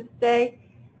anticipated length of stay.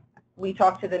 We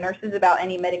talk to the nurses about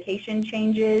any medication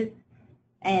changes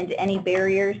and any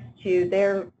barriers to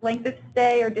their length of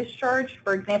stay or discharge.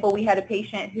 For example, we had a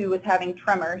patient who was having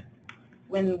tremors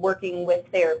when working with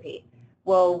therapy.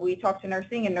 Well, we talked to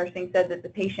nursing, and nursing said that the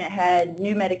patient had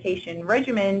new medication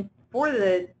regimen for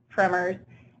the tremors,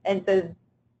 and so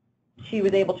she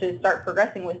was able to start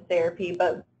progressing with therapy,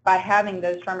 but by having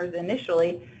those tremors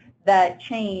initially, that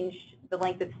changed the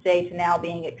length of stay to now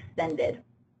being extended.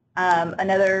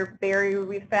 Another barrier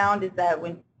we found is that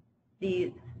when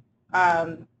these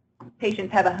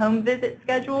patients have a home visit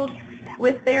scheduled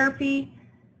with therapy,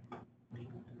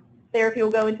 therapy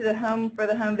will go into the home for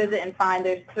the home visit and find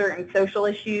there's certain social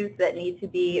issues that need to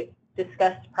be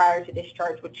discussed prior to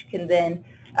discharge, which can then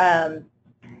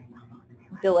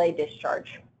delay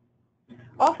discharge.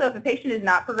 Also, if a patient is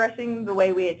not progressing the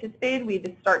way we anticipated, we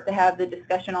just start to have the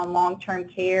discussion on long-term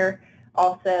care,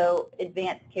 also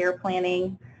advanced care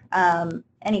planning,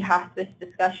 any hospice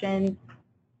discussions,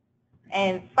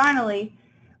 and finally,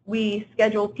 we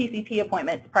schedule PCP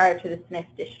appointments prior to the SNF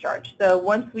discharge. So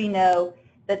once we know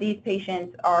that these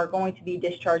patients are going to be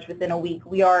discharged within a week,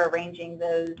 we are arranging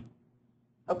those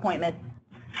appointments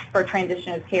for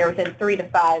transition of care within 3 to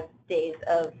 5 days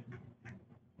of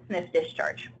SNF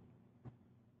discharge.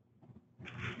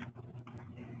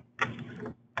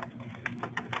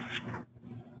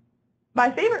 My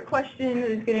favorite question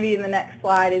is going to be in the next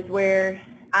slide is where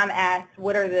I'm asked,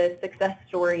 what are the success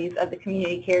stories of the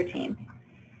community care team?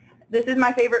 This is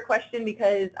my favorite question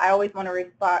because I always want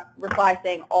to reply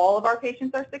saying all of our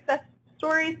patients are success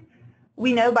stories.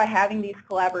 We know by having these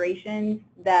collaborations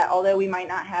that although we might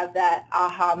not have that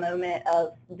aha moment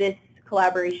of this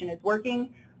collaboration is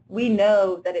working, we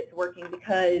know that it's working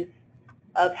because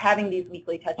of having these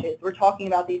weekly touches. We're talking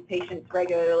about these patients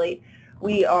regularly.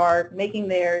 We are making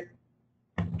their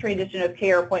transition of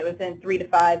care appointment within 3 to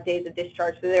 5 days of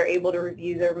discharge, so they're able to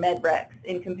review their med recs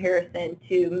in comparison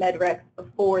to med recs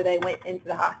before they went into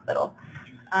the hospital.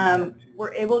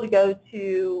 We're able to go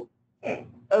to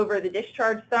over the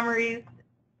discharge summaries,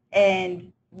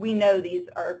 and we know these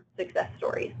are success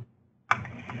stories.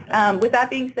 With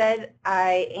that being said,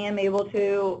 I am able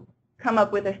to come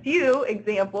up with a few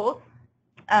examples.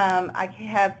 I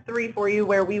have 3 for you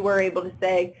where we were able to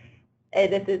say, hey,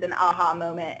 this is an aha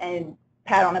moment, and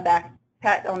pat on the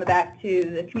back to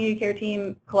the community care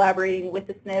team collaborating with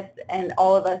the SNFs and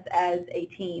all of us as a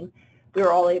team. We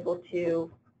were all able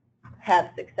to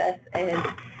have success. And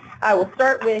I will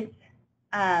start with,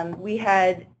 we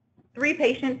had 3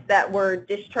 patients that were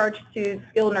discharged to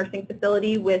skilled nursing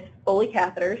facility with Foley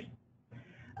catheters.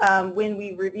 When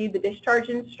we reviewed the discharge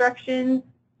instructions,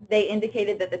 they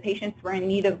indicated that the patients were in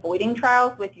need of voiding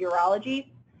trials with urology.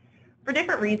 For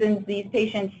different reasons, these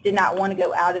patients did not want to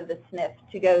go out of the SNF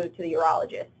to go to the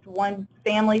urologist. One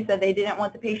family said they didn't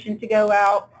want the patient to go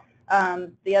out.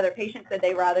 The other patient said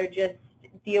they'd rather just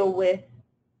deal with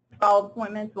follow-up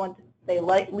appointments once they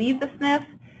leave the SNF.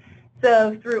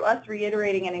 So through us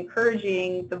reiterating and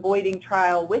encouraging the voiding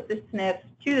trial with the SNF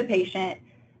to the patient,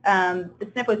 the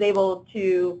SNF was able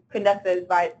to conduct those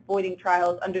voiding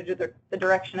trials under the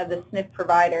direction of the SNF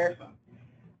provider,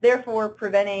 therefore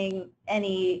preventing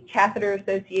any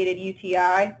catheter-associated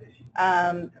UTI,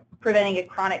 preventing a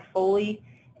chronic Foley,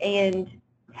 and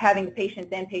having the patients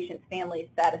and patients' families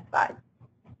satisfied.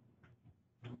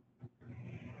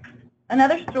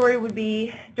 Another story would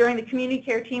be during the community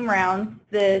care team rounds,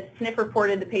 the SNF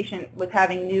reported the patient was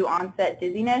having new onset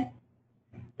dizziness.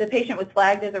 The patient was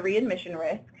flagged as a readmission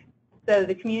risk. So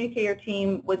the community care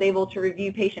team was able to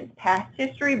review patients' past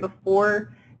history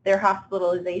before their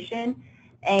hospitalization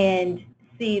and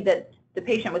see that the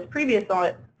patient was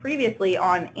previously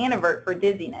on Anavert for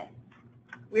dizziness.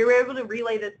 We were able to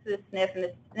relay this to the SNF, and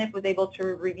the SNF was able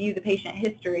to review the patient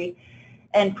history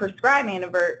and prescribe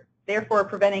Anavert, therefore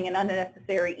preventing an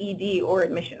unnecessary ED or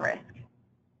admission risk.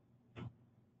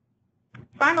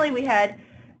 Finally, we had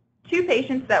 2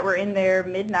 patients that were in their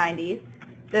mid-90s.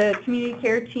 The community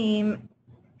care team,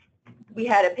 we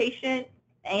had a patient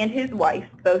and his wife,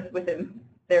 both within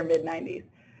their mid-90s.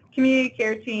 Community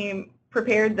care team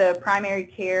prepared the primary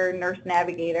care nurse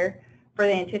navigator for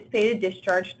the anticipated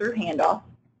discharge through handoff.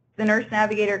 The nurse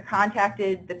navigator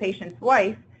contacted the patient's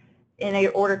wife in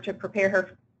order to prepare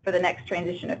her for the next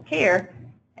transition of care,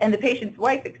 and the patient's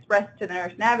wife expressed to the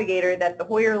nurse navigator that the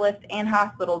Hoyer lift and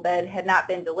hospital bed had not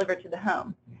been delivered to the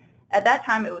home. At that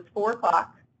time, it was 4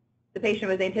 o'clock. The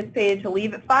patient was anticipated to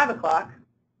leave at 5 o'clock,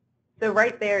 so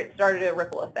right there it started a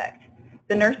ripple effect.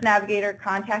 The nurse navigator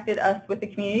contacted us with the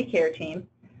community care team.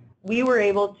 We were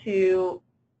able to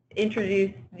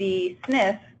introduce the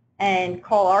SNF and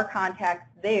call our contacts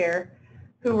there,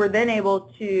 who were then able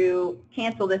to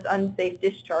cancel this unsafe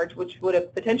discharge, which would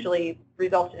have potentially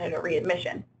resulted in a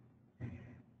readmission.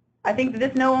 I think that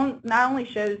this not only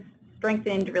shows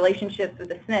strengthened relationships with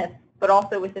the SNF, but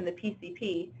also within the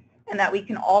PCP, and that we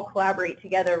can all collaborate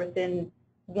together within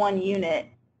one unit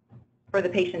for the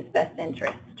patient's best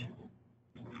interest.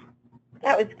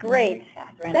 That was great.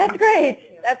 That's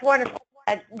great. That's wonderful.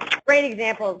 great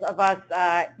examples of us,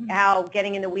 how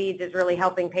getting in the weeds is really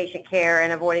helping patient care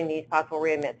and avoiding these possible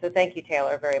readmits. So thank you,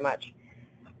 Taylor, very much.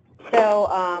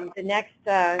 So the next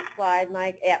slide,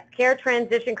 Mike. Yeah, Care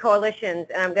Transition Coalitions.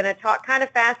 And I'm going to talk kind of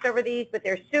fast over these, but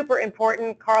they're super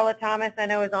important. Carla Thomas, I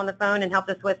know, is on the phone and helped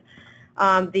us with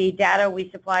the data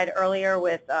we supplied earlier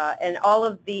with, and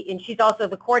she's also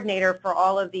the coordinator for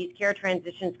all of these Care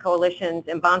Transitions Coalitions,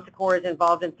 and Bon Secours is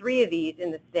involved in 3 of these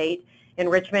in the state, in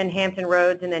Richmond, Hampton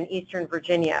Roads, and then Eastern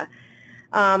Virginia.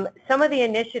 Some of the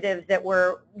initiatives that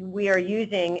we are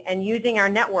using our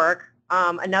network,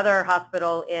 another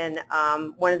hospital in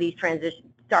one of these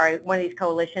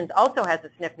coalitions also has a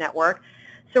SNF network.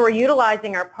 So we're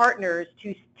utilizing our partners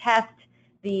to test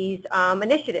these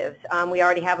initiatives. We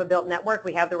already have a built network.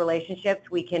 We have the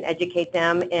relationships. We can educate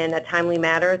them in a timely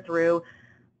manner through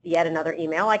yet another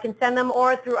email I can send them,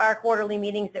 or through our quarterly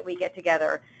meetings that we get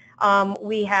together.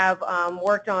 We have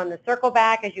worked on the Circle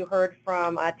Back, as you heard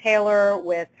from Taylor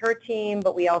with her team,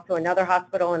 but we also, another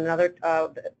hospital and another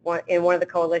in one of the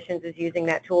coalitions is using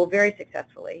that tool very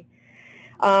successfully.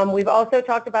 We've also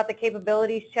talked about the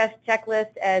capabilities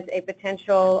checklist as a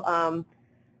potential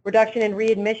reduction in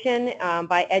readmission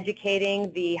by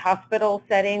educating the hospital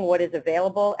setting what is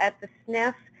available at the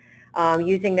SNF.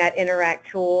 Using that Interact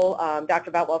tool,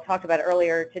 Dr. Boutwell talked about it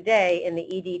earlier today in the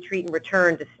ED Treat and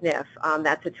Return to SNF.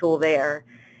 That's a tool there.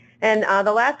 And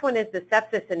the last one is the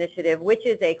Sepsis Initiative, which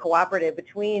is a cooperative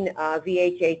between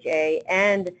VHHA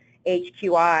and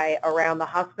HQI around the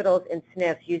hospitals and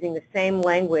SNFs, using the same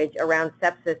language around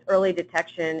sepsis, early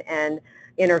detection, and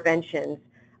interventions.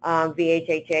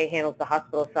 VHHA handles the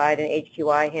hospital side and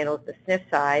HQI handles the SNF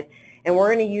side. And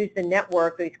we're going to use the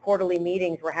network, these quarterly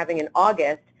meetings we're having in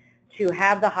August, to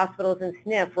have the hospitals and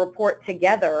SNF report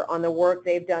together on the work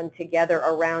they've done together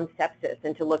around sepsis,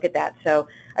 and to look at that. So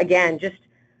again, just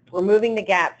removing the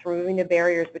gaps, removing the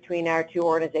barriers between our 2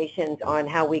 organizations on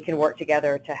how we can work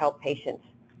together to help patients.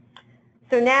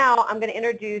 So now I'm going to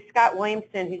introduce Scott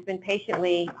Williamson, who's been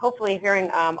patiently, hopefully,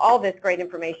 hearing all this great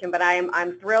information, but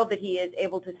I'm thrilled that he is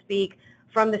able to speak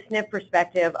from the SNF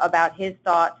perspective about his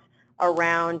thoughts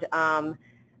around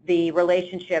the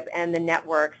relationship and the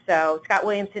network. So Scott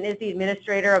Williamson is the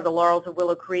administrator of the Laurels of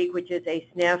Willow Creek, which is a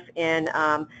SNF in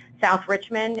South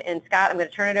Richmond. And Scott, I'm going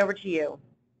to turn it over to you.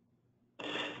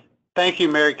 Thank you,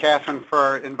 Mary Catherine,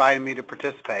 for inviting me to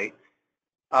participate.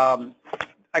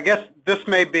 I guess this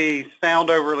may sound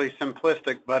overly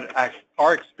simplistic, but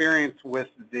our experience with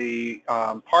the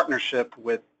partnership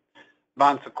with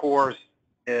Bon Secours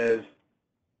is,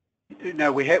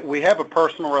 we have a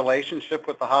personal relationship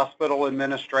with the hospital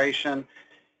administration.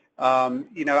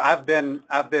 I've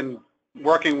been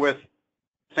working with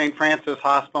St. Francis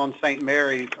Hospital and St.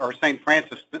 Mary's, or St.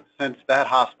 Francis, since that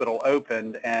hospital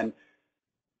opened, and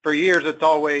for years it's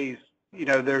always,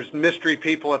 there's mystery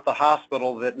people at the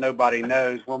hospital that nobody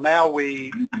knows. Well, now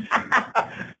right,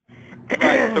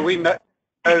 so we know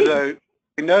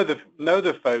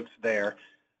the folks there,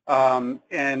 and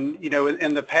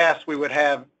in the past we would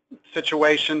have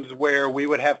situations where we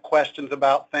would have questions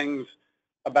about things,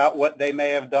 about what they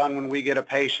may have done when we get a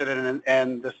patient,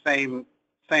 and the same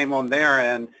on their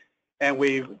end. And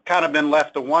we've kind of been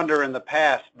left to wonder in the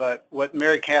past, but what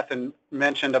Mary Catherine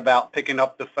mentioned about picking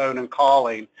up the phone and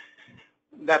calling,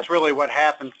 that's really what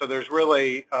happens. So there's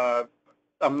really a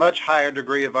much higher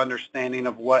degree of understanding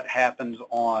of what happens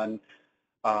on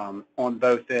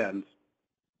both ends.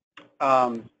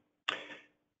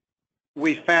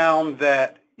 We found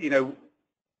that,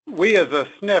 we as a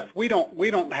SNF, we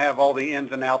don't have all the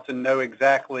ins and outs and know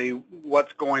exactly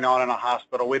what's going on in a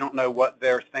hospital. We don't know what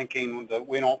they're thinking.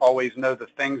 We don't always know the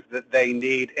things that they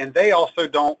need, and they also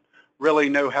don't really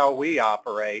know how we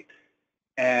operate.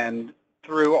 And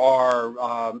through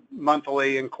our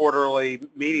monthly and quarterly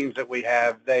meetings that we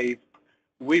have,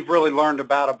 we've really learned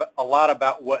about a lot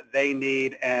about what they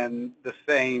need, and the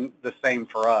same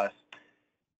for us.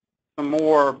 Some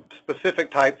more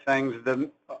specific type things,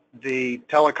 the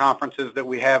teleconferences that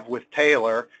we have with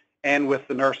Taylor and with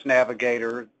the nurse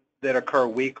navigator that occur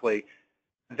weekly,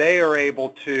 they are able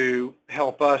to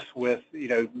help us with,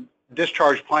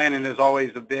 discharge planning is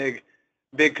always a big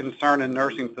concern in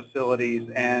nursing facilities,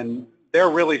 and they're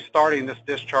really starting this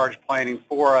discharge planning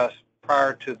for us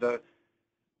prior to the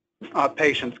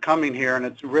patients coming here, and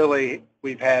it's really,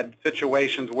 we've had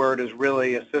situations where it has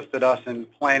really assisted us in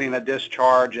planning a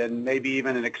discharge, and maybe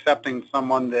even in accepting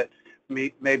someone that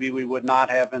maybe we would not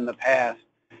have in the past,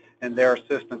 and their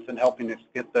assistance in helping us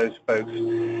get those folks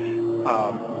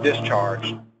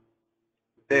discharged.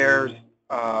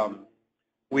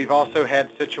 We've also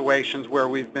had situations where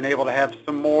we've been able to have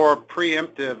some more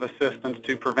preemptive assistance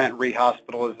to prevent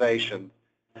rehospitalization.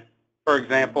 For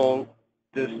example,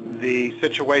 the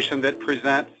situation that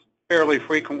presents fairly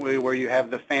frequently where you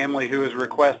have the family who is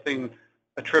requesting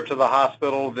a trip to the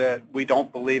hospital that we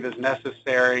don't believe is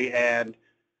necessary, and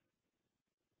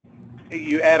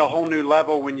you add a whole new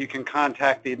level when you can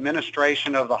contact the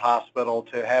administration of the hospital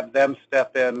to have them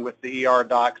step in with the ER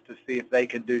docs to see if they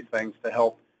could do things to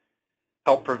help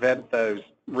prevent those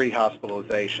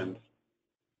rehospitalizations.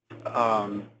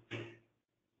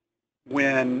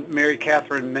 When Mary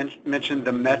Catherine mentioned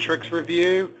the metrics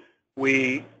review,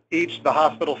 the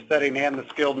hospital setting and the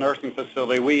skilled nursing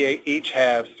facility, we each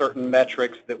have certain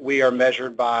metrics that we are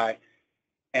measured by,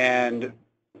 and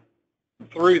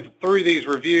through these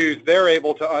reviews, they're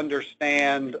able to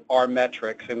understand our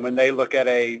metrics. And when they look at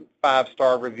a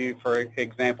 5-star review, for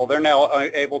example, they're now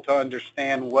able to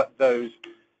understand what those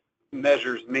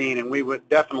measures mean, and we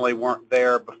definitely weren't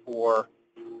there before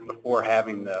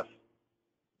having this.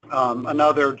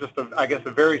 Another, I guess,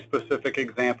 a very specific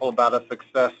example about a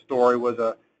success story was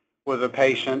a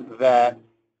patient that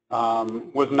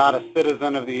was not a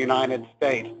citizen of the United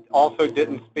States, also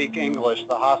didn't speak English.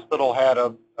 The hospital had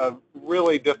a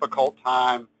really difficult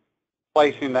time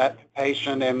placing that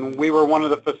patient, and we were one of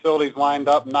the facilities lined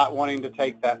up not wanting to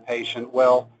take that patient.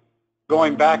 Well,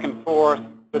 going back and forth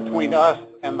between us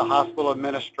and the hospital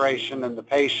administration and the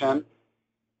patient,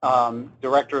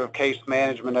 director of case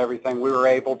management, everything, we were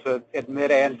able to admit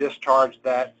and discharge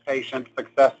that patient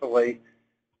successfully.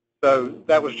 So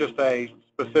that was just a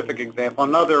specific example.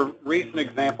 Another recent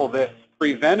example that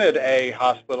prevented a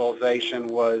hospitalization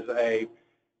was a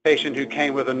patient who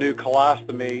came with a new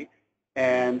colostomy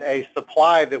and a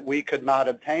supply that we could not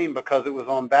obtain because it was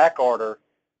on back order.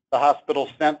 The hospital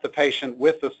sent the patient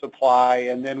with the supply,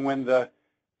 and then when the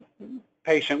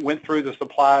patient went through the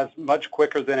supplies much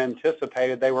quicker than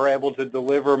anticipated, they were able to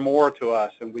deliver more to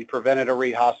us, and we prevented a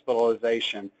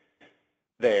rehospitalization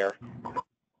there.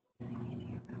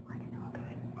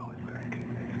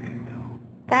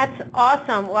 That's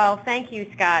awesome. Well, thank you,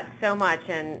 Scott, so much.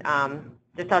 And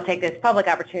I'll take this public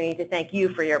opportunity to thank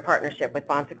you for your partnership with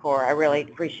Bon Secours. I really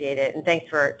appreciate it. And thanks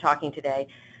for talking today.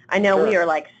 I know Sure. We are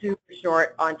like super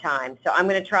short on time, so I'm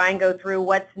going to try and go through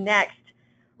what's next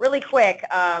really quick.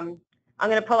 I'm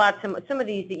going to pull out some of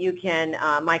these that you can,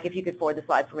 Mike, if you could forward the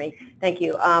slide for me. Thank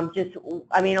you.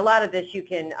 I mean, a lot of this you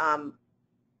can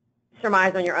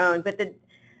surmise on your own, but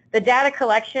the data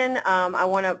collection I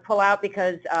want to pull out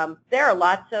because there are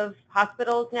lots of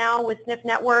hospitals now with SNF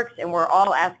networks, and we're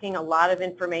all asking a lot of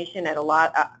information at a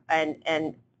lot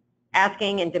and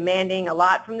asking and demanding a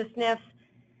lot from the SNFs.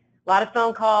 A lot of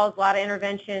phone calls, a lot of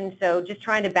interventions, so just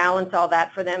trying to balance all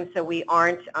that for them so we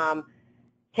aren't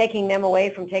taking them away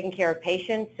from taking care of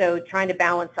patients. So trying to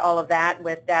balance all of that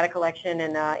with data collection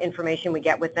and information we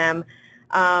get with them.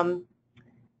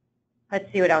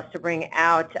 Let's see what else to bring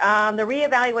out. The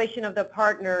reevaluation of the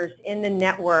partners in the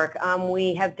network.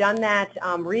 We have done that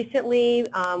recently,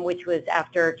 which was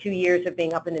after 2 years of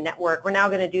being up in the network. We're now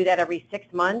going to do that every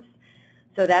 6 months.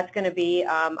 So that's going to be,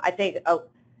 I think,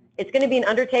 it's going to be an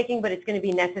undertaking, but it's going to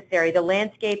be necessary. The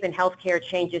landscape in healthcare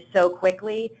changes so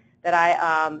quickly that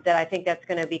I think that's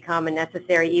going to become a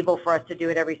necessary evil for us to do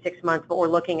it every 6 months. But we're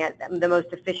looking at the most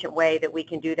efficient way that we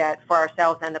can do that for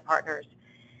ourselves and the partners.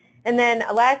 And then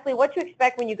lastly, what to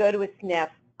expect when you go to a SNF.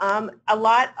 A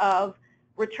lot of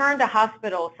return to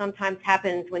hospital sometimes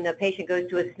happens when the patient goes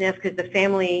to a SNF because the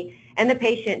family and the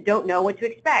patient don't know what to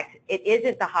expect. It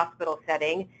isn't the hospital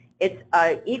setting. It's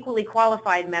an equally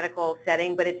qualified medical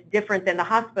setting, but it's different than the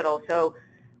hospital. So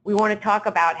we want to talk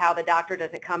about how the doctor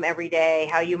doesn't come every day,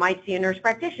 how you might see a nurse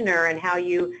practitioner, and how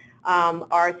you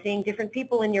are seeing different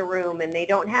people in your room, and they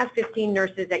don't have 15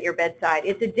 nurses at your bedside.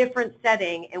 It's a different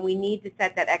setting, and we need to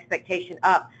set that expectation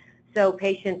up so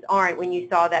patients aren't, when you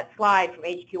saw that slide from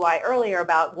HQI earlier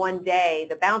about one day,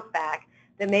 the bounce back,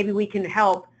 that maybe we can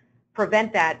help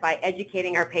prevent that by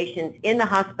educating our patients in the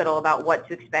hospital about what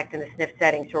to expect in the SNF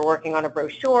setting. So we're working on a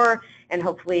brochure and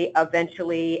hopefully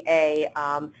eventually a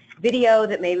video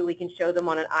that maybe we can show them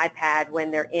on an iPad when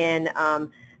they're in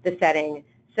the setting.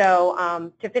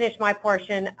 So to finish my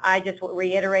portion, I just will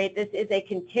reiterate, this is a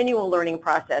continual learning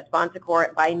process. Bon Secours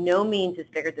by no means has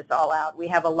figured this all out. We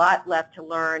have a lot left to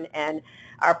learn, and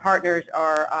our partners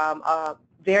are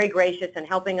very gracious in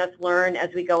helping us learn as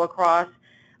we go across,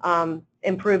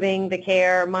 improving the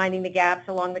care, minding the gaps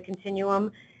along the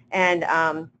continuum. And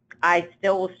I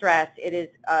still will stress, it is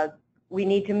we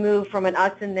need to move from an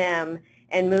us and them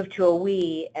and move to a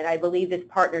we, and I believe this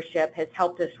partnership has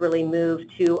helped us really move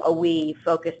to a we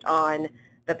focused on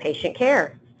the patient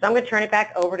care. So I'm going to turn it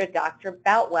back over to Dr.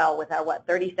 Boutwell with our,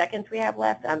 30 seconds we have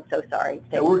left? I'm so sorry.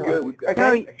 Yeah, we're good. We've got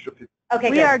Okay. extra 50. Okay,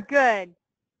 We good. are good.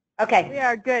 Okay. We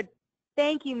are good.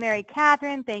 thank you, Mary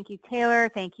Catherine. Thank you, Taylor.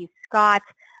 Thank you, Scott.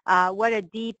 What a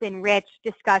deep and rich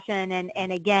discussion.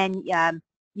 And again,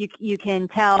 you can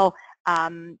tell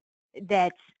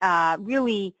that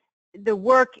really the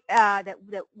work that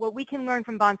what we can learn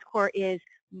from Bon Secours is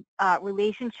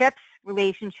relationships.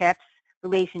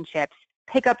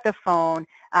 Pick up the phone.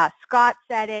 Scott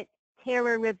said it.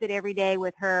 Taylor lives it every day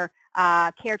with her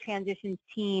care transitions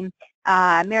team.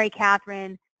 Mary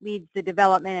Catherine leads the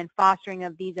development and fostering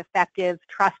of these effective,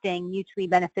 trusting, mutually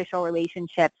beneficial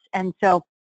relationships. And so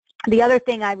the other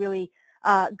thing I really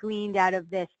gleaned out of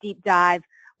this deep dive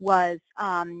was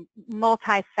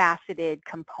multifaceted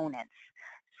components,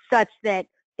 such that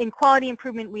in quality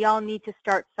improvement, we all need to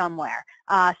start somewhere.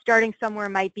 Starting somewhere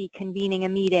might be convening a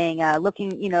meeting,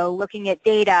 looking at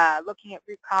data, looking at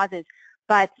root causes.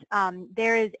 But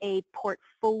there is a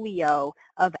portfolio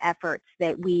of efforts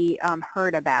that we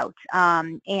heard about,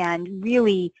 and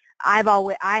really, I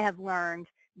have learned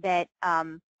that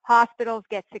hospitals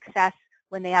get success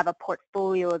when they have a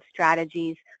portfolio of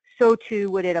strategies. So too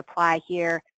would it apply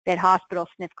here, that hospital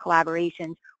SNF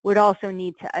collaborations would also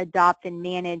need to adopt and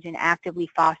manage and actively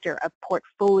foster a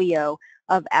portfolio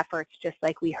of efforts, just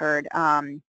like we heard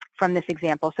from this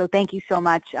example. So thank you so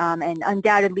much, and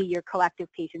undoubtedly your collective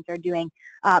patients are doing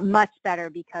much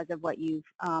better because of what you've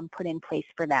put in place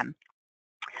for them.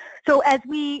 So as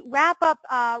we wrap up,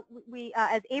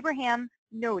 as Abraham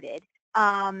noted,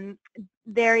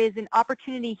 there is an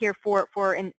opportunity here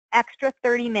for an extra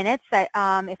 30 minutes, if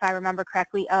I remember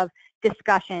correctly, of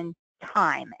discussion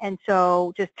time. And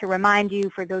so just to remind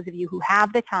you, for those of you who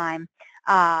have the time,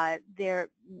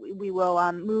 we will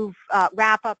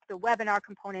wrap up the webinar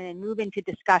component and move into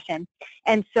discussion.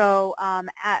 And so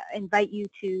invite you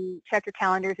to check your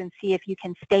calendars and see if you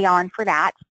can stay on for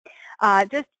that.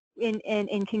 Just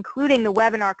in concluding the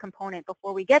webinar component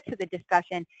before we get to the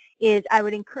discussion is I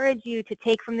would encourage you to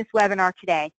take from this webinar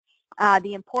today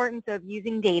the importance of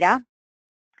using data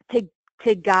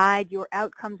to guide your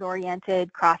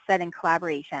outcomes-oriented cross-setting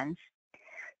collaborations,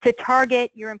 to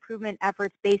target your improvement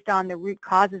efforts based on the root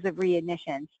causes of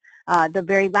readmissions. The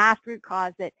very last root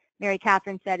cause that Mary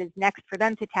Catherine said is next for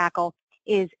them to tackle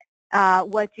is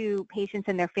what do patients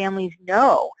and their families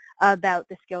know about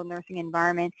the skilled nursing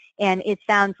environment, and it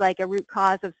sounds like a root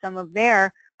cause of some of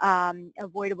their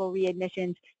avoidable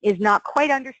readmissions is not quite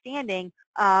understanding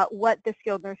what the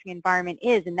skilled nursing environment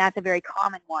is, and that's a very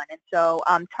common one. And so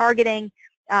targeting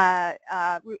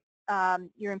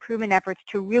your improvement efforts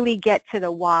to really get to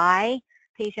the why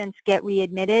patients get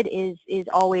readmitted is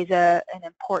always an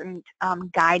important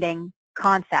guiding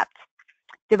concept.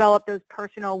 Develop those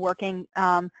personal working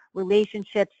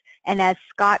relationships, and as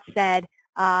Scott said,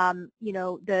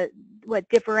 what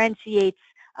differentiates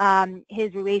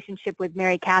his relationship with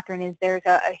Mary Catherine is there's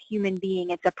a human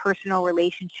being. It's a personal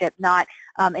relationship, not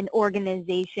an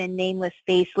organization, nameless,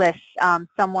 faceless,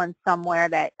 someone somewhere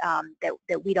that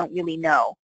we don't really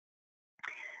know.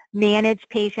 Manage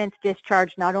patients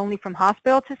discharged not only from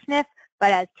hospital to SNF,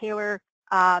 but as Taylor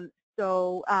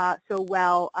so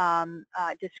well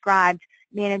described,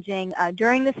 managing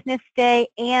during the SNF stay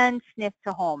and SNF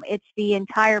to home. It's the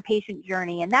entire patient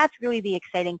journey, and that's really the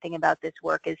exciting thing about this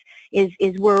work is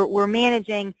we're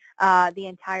managing the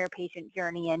entire patient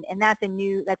journey, and that's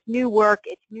new work,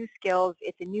 it's new skills,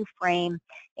 it's a new frame,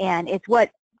 and it's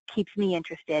what keeps me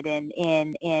interested in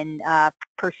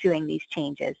pursuing these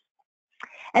changes.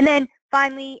 And then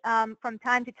finally, from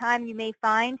time to time, you may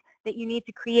find that you need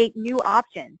to create new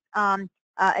options.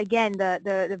 Again,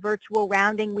 the virtual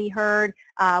rounding we heard.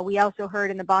 We also heard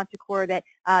in the Bon Secours that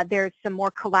there's some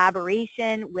more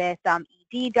collaboration with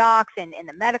ED docs and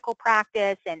the medical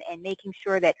practice, and making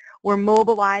sure that we're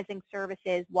mobilizing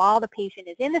services while the patient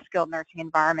is in the skilled nursing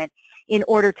environment in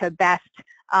order to best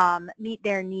meet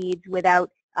their needs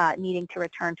without needing to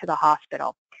return to the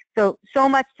hospital. So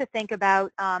much to think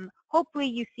about. Hopefully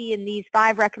you see in these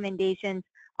 5 recommendations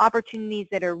opportunities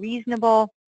that are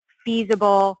reasonable,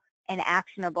 feasible, and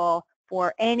actionable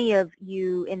for any of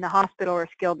you in the hospital or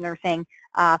skilled nursing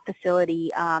facility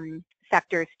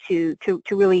sectors to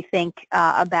really think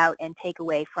about and take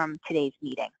away from today's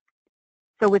meeting.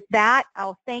 So with that,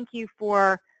 I'll thank you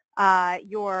for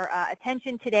your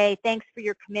attention today. Thanks for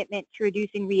your commitment to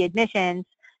reducing readmissions.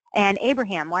 And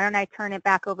Abraham, why don't I turn it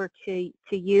back over to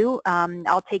you?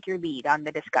 I'll take your lead on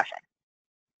the discussion.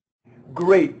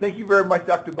 Great. Thank you very much,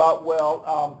 Dr.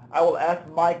 Boutwell. I will ask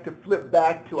Mike to flip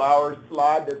back to our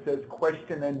slide that says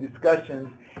question and discussions.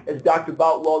 As Dr.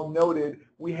 Boutwell noted,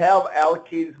 we have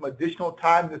allocated some additional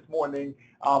time this morning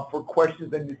for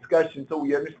questions and discussion. So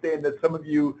we understand that some of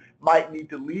you might need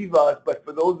to leave us, but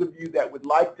for those of you that would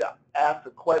like to ask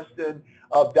a question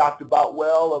of Dr.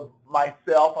 Boutwell, of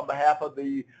myself on behalf of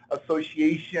the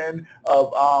association,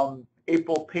 of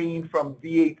April Payne from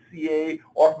VHCA,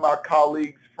 or from our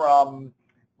colleagues from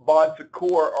Bon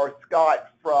Secours or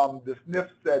Scott from the SNF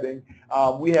setting,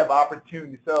 we have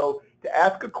opportunity. So to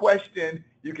ask a question,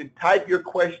 you can type your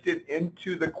question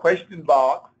into the question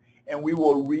box and we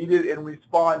will read it and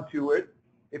respond to it.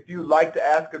 If you'd like to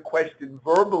ask a question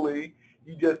verbally,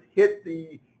 you just hit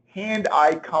the hand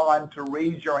icon to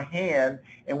raise your hand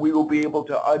and we will be able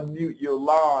to unmute your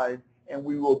line and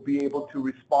we will be able to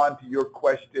respond to your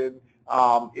question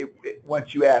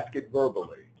once you ask it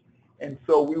verbally. And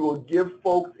so we will give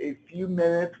folks a few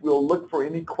minutes. We'll look for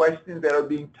any questions that are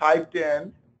being typed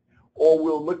in, or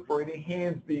we'll look for any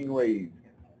hands being raised.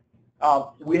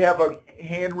 We have a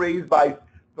hand raised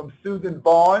from Susan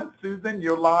Vaughn. Susan,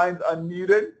 your line's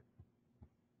unmuted.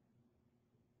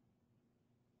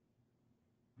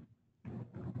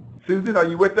 Susan, are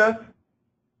you with us?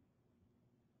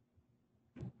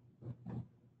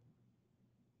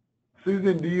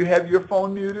 Susan, do you have your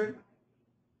phone muted?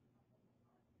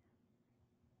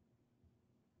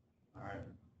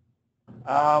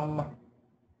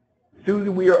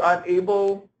 Susan, we are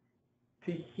unable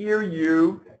to hear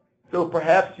you, so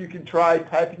perhaps you can try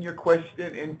typing your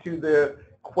question into the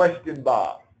question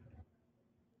box.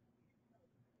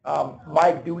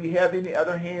 Mike, do we have any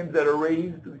other hands that are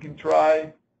raised we can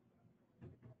try?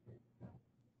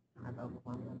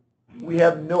 We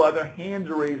have no other hands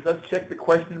raised. Let's check the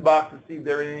question box to see if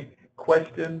there are any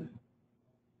questions.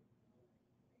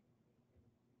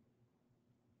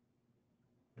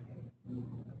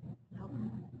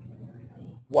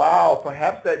 Wow,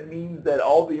 perhaps that means that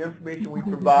all the information we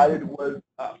provided was,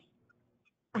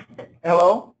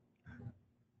 hello?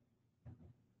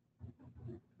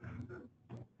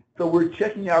 So we're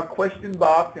checking our question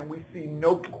box and we see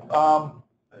no,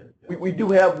 we do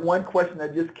have one question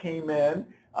that just came in.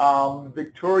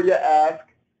 Victoria asked,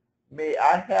 may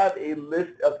I have a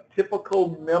list of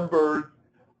typical members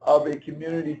of a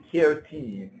community care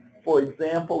team? For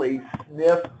example, a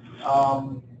SNF,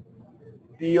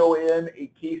 DON, a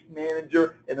case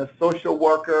manager, and a social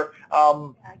worker.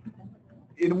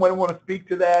 Anyone want to speak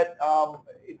to that?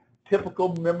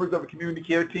 Typical members of a community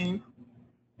care team?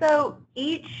 So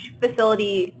each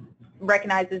facility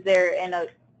recognizes and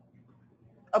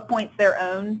appoints their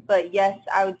own, but yes,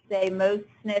 I would say most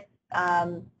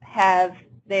SNFs have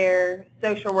their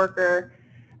social worker,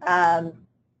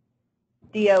 DON,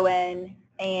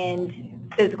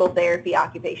 and physical therapy,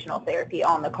 occupational therapy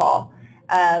on the call.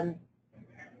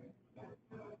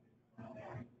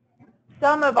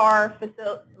 Some of our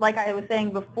facilities, like I was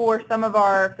saying before, some of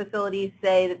our facilities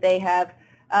say that they have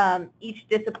each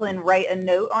discipline write a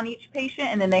note on each patient,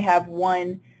 and then they have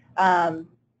one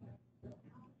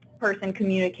person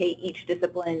communicate each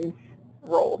discipline's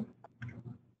role.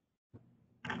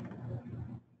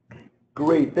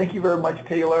 Great. Thank you very much,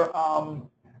 Taylor.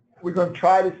 We're going to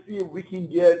try to see if we can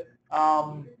get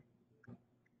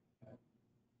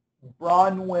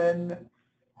Bronwyn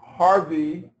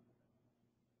Harvey,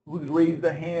 who's raised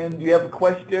a hand. Do you have a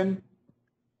question?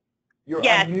 You're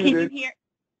unmuted.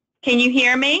 Can you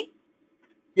hear me?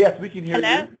 Yes, we can hear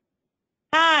Hello? you.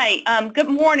 Hi, good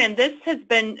morning. This has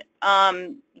been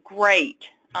great.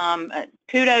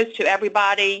 Kudos to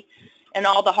everybody and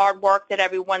all the hard work that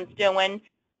everyone's doing.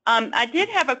 I did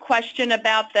have a question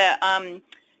about the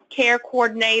care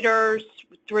coordinators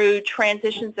through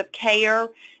transitions of care.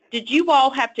 Did you all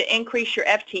have to increase your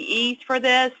FTEs for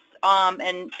this?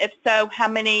 And if so, how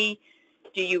many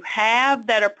do you have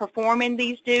that are performing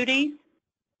these duties?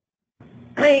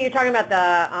 You're talking about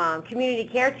the community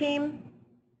care team?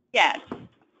 Yes.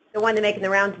 The one that's making the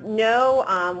rounds?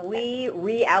 No, we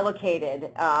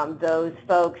reallocated those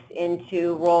folks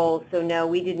into roles, so no,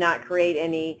 we did not create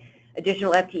any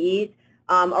additional FTEs.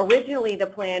 Originally, the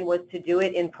plan was to do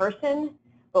it in person,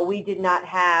 but we did not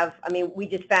have, we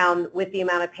just found with the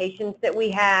amount of patients that we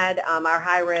had, our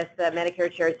high-risk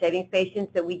Medicare Shared Savings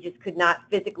patients, that we just could not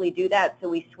physically do that, so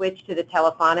we switched to the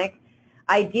telephonic.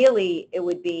 Ideally, it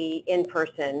would be in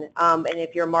person, and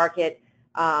if your market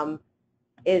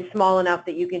is small enough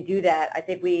that you can do that, I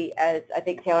think I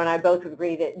think Taylor and I both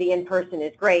agree that the in-person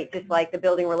is great, just like the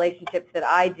building relationships that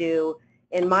I do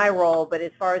in my role. But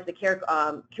as far as the care,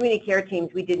 community care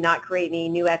teams, we did not create any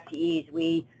new FTEs.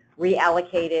 We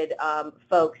reallocated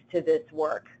folks to this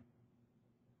work.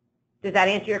 Does that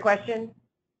answer your question?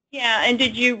 Yeah, and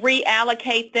did you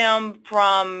reallocate them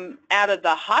from out of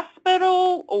the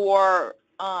hospital, or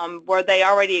were they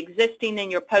already existing in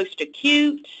your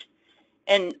post-acute?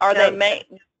 And are No. they made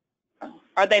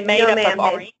No, up ma'am.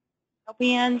 of RN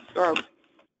LPNs or?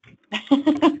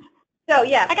 So,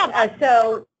 yeah, I got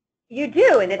so you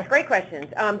do, and it's great questions.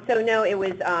 So, no, it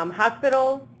was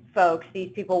hospital folks.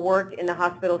 These people worked in the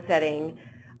hospital setting.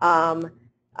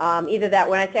 Either that,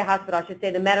 when I say hospital, I should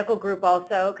say the medical group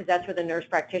also, because that's where the nurse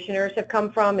practitioners have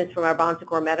come from, is from our Bon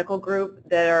Secours medical group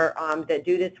that are that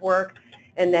do this work.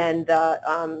 And then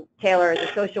the Taylor, the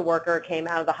social worker, came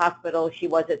out of the hospital. She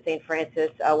was at St.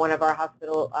 Francis, one of our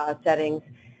hospital settings.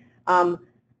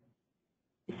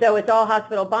 So it's all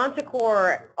hospital. Bon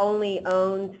Secours only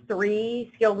owns 3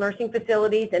 skilled nursing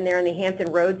facilities, and they're in the Hampton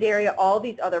Roads area. All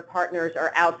these other partners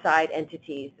are outside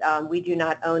entities. We do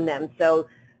not own them. So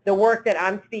the work that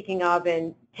I'm speaking of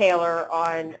in Taylor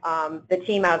on the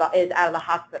team is out of the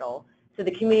hospital. So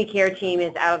the community care team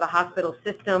is out of the hospital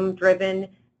system driven,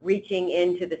 reaching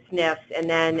into the SNFs. And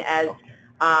then as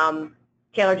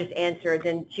Taylor just answered,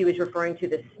 then she was referring to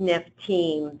the SNF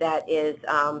team that is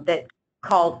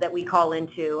that we call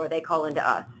into, or they call into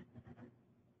us.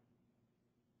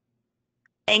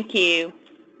 Thank you.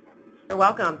 You're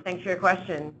welcome. Thanks for your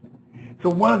question. So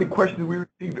one of the questions we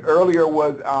received earlier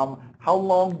was how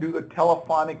long do the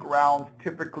telephonic rounds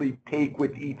typically take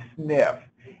with each SNF?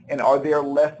 And are there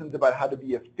lessons about how to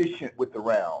be efficient with the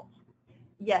rounds?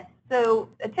 Yes, so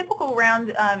a typical round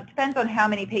depends on how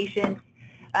many patients,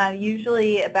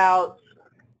 usually about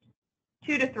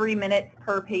 2 to 3 minutes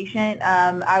per patient.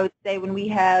 I would say when we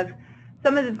have,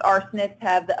 some of our SNFs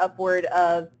have the upward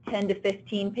of 10 to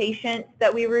 15 patients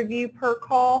that we review per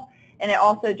call, and it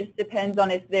also just depends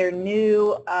on if they're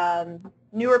new.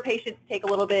 Newer patients take a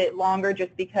little bit longer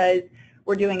just because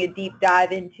we're doing a deep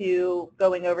dive into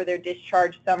going over their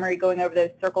discharge summary, going over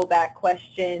those circle back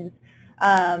questions,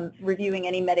 reviewing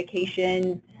any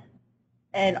medications,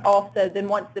 and also then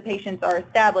once the patients are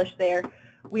established there,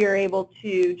 we are able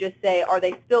to just say, are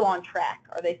they still on track?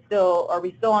 Are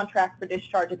we still on track for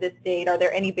discharge at this date? Are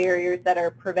there any barriers that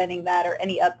are preventing that, or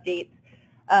any updates?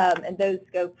 And those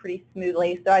go pretty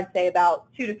smoothly. So I'd say about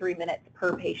 2 to 3 minutes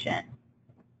per patient.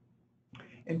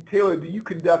 And Taylor, do you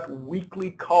conduct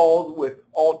weekly calls with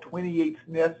all 28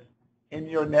 SNFs in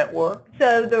your network?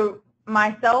 So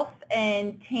myself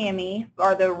and Tammy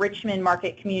are the Richmond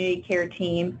Market Community Care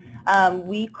team.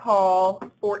 We call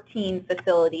 14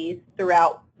 facilities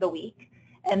throughout the week,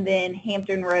 and then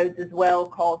Hampton Roads as well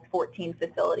calls 14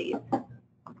 facilities. So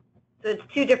it's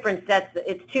 2 different sets.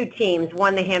 It's 2 teams,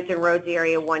 one the Hampton Roads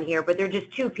area, one here, but they're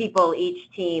just 2 people each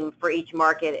team for each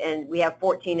market, and we have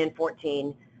 14 and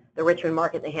 14, the Richmond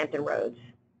Market and the Hampton Roads.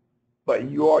 But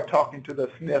you are talking to the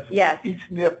SNFs. Yes. Each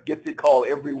SNF gets a call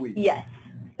every week. Yes.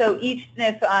 So each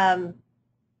SNF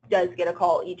does get a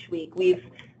call each week. We've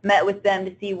met with them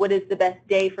to see what is the best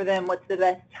day for them, what's the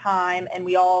best time, and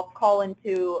we all call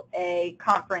into a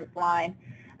conference line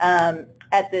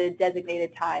at the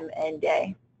designated time and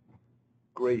day.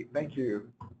 Great, thank you.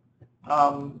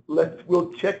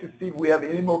 We'll check to see if we have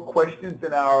any more questions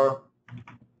in our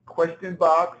question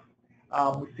box.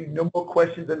 We see no more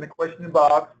questions in the question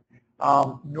box,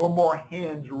 no more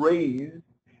hands raised.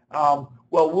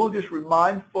 Well, we'll just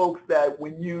remind folks that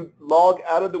when you log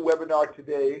out of the webinar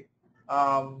today,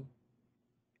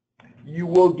 you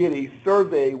will get a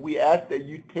survey. We ask that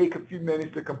you take a few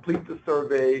minutes to complete the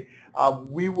survey.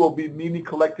 We will be meeting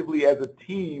collectively as a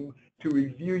team to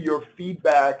review your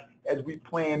feedback as we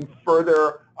plan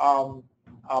further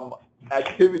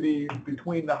activities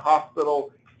between the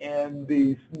hospital and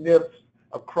the SNFs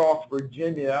across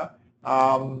Virginia.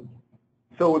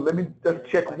 So let me just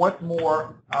check once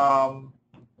more.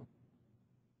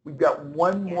 We've got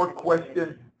one more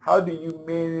question. How do you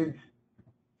manage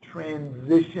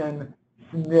transition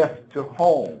SNF to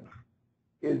home?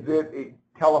 Is it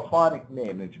a telephonic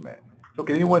management? So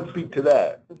can anyone speak to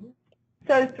that?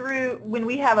 So when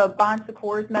we have a Bon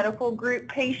Secours medical group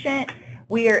patient,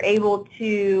 we are able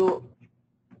to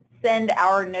send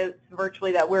our notes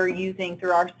virtually that we're using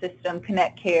through our system,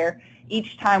 Connect Care.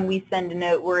 Each time we send a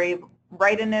note, we're able to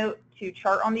write a note to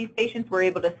chart on these patients. We're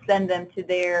able to send them to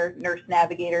their nurse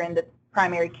navigator in the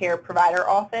primary care provider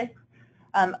office.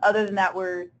 Other than that,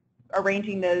 we're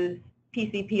arranging those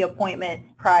PCP appointments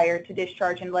prior to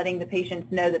discharge and letting the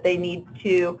patients know that they need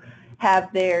to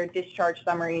have their discharge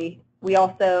summary. We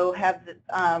also have,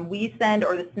 we send,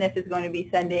 or the SNF is going to be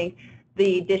sending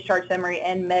the discharge summary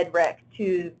and med rec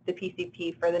to the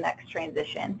PCP for the next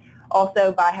transition.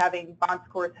 Also, by having Bon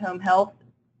Secours Home Health,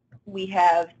 we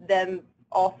have them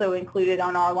also included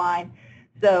on our line.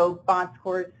 So Bon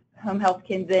Secours Home Health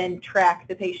can then track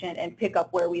the patient and pick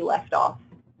up where we left off.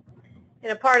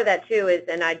 And a part of that too is,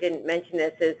 and I didn't mention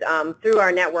this, is through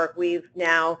our network we've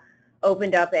now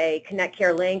opened up a Connect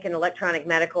Care link, an electronic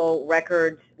medical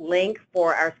records link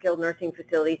for our skilled nursing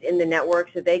facilities in the network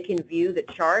so they can view the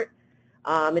chart.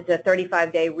 It's a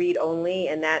 35-day read-only,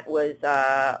 and that was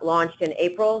launched in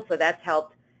April, so that's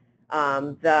helped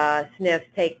the SNFs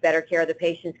take better care of the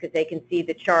patients because they can see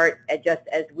the chart just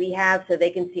as we have, so they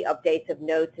can see updates of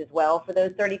notes as well for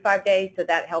those 35 days, so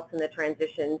that helps in the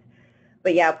transitions.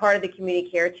 But yeah, part of the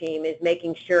community care team is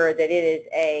making sure that it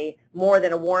is more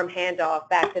than a warm handoff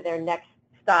back to their next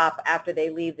stop after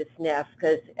they leave the SNF,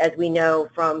 because as we know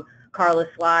from Carla's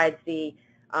slides, the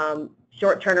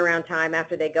short turnaround time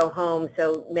after they go home,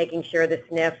 so making sure the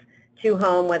SNF to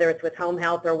home, whether it's with home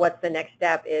health or what's the next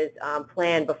step, is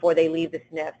planned before they leave the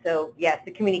SNF. So yes,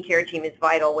 the community care team is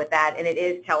vital with that, and it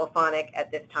is telephonic at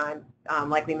this time,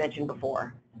 like we mentioned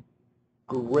before.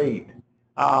 Great.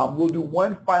 We'll do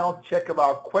one final check of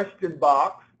our question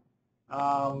box.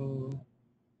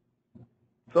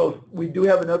 So we do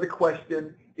have another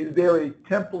question. Is there a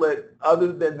template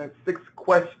other than the 6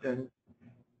 questions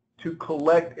to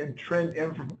collect and trend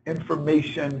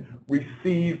information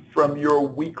received from your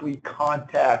weekly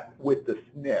contact with the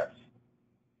SNFs?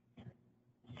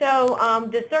 So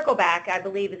the circle back, I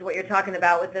believe, is what you're talking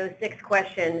about with those 6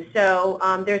 questions. So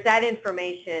there's that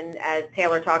information, as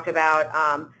Taylor talked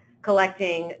about,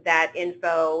 collecting that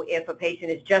info if a patient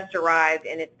has just arrived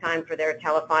and it's time for their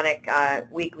telephonic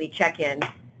weekly check-in.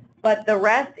 But the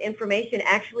rest information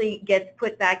actually gets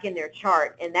put back in their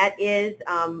chart, and that is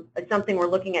something we're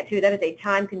looking at too. That is a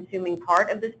time-consuming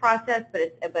part of this process, but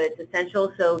it's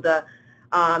essential. So the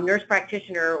nurse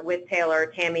practitioner with Taylor,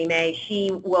 Tammy May,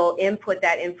 she will input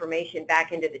that information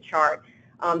back into the chart.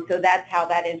 So that's how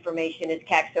that information is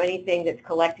kept. So anything that's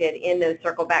collected in those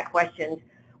circle back questions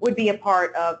would be a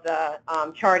part of the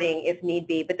charting if need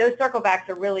be. But those circle backs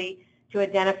are really to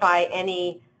identify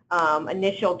any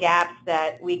initial gaps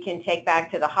that we can take back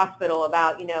to the hospital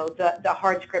about, the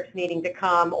hard scripts needing to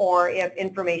come, or if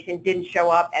information didn't show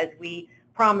up as we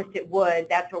promised it would,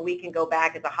 that's where we can go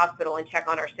back as a hospital and check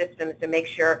on our systems to make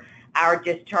sure our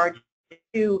discharge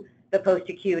to the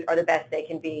post-acute are the best they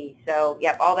can be. So,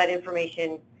 yep, all that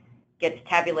information gets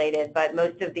tabulated, but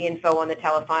most of the info on the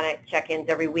telephonic check-ins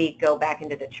every week go back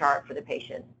into the chart for the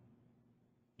patient.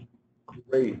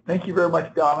 Great. Thank you very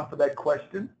much, Donna, for that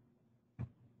question.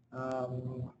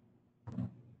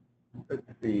 Let's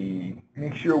see.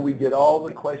 Make sure we get all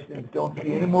the questions. Don't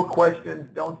see any more questions.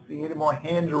 Don't see any more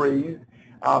hands raised.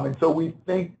 And so we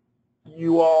thank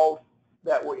you all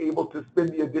that were able to spend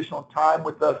the additional time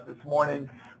with us this morning.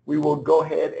 We will go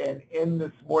ahead and end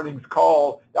this morning's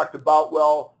call. Dr.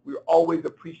 Boutwell, we always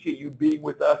appreciate you being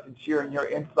with us and sharing your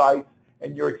insights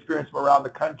and your experience from around the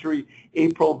country.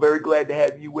 April, very glad to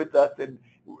have you with us and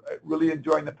really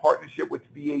enjoying the partnership with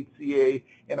VHHA,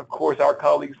 and of course our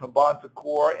colleagues from Bon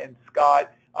Secours and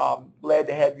Scott. Glad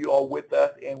to have you all with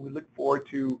us, and we look forward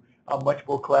to much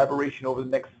more collaboration over the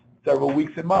next several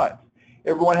weeks and months.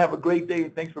 Everyone have a great day,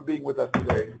 and thanks for being with us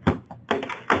today.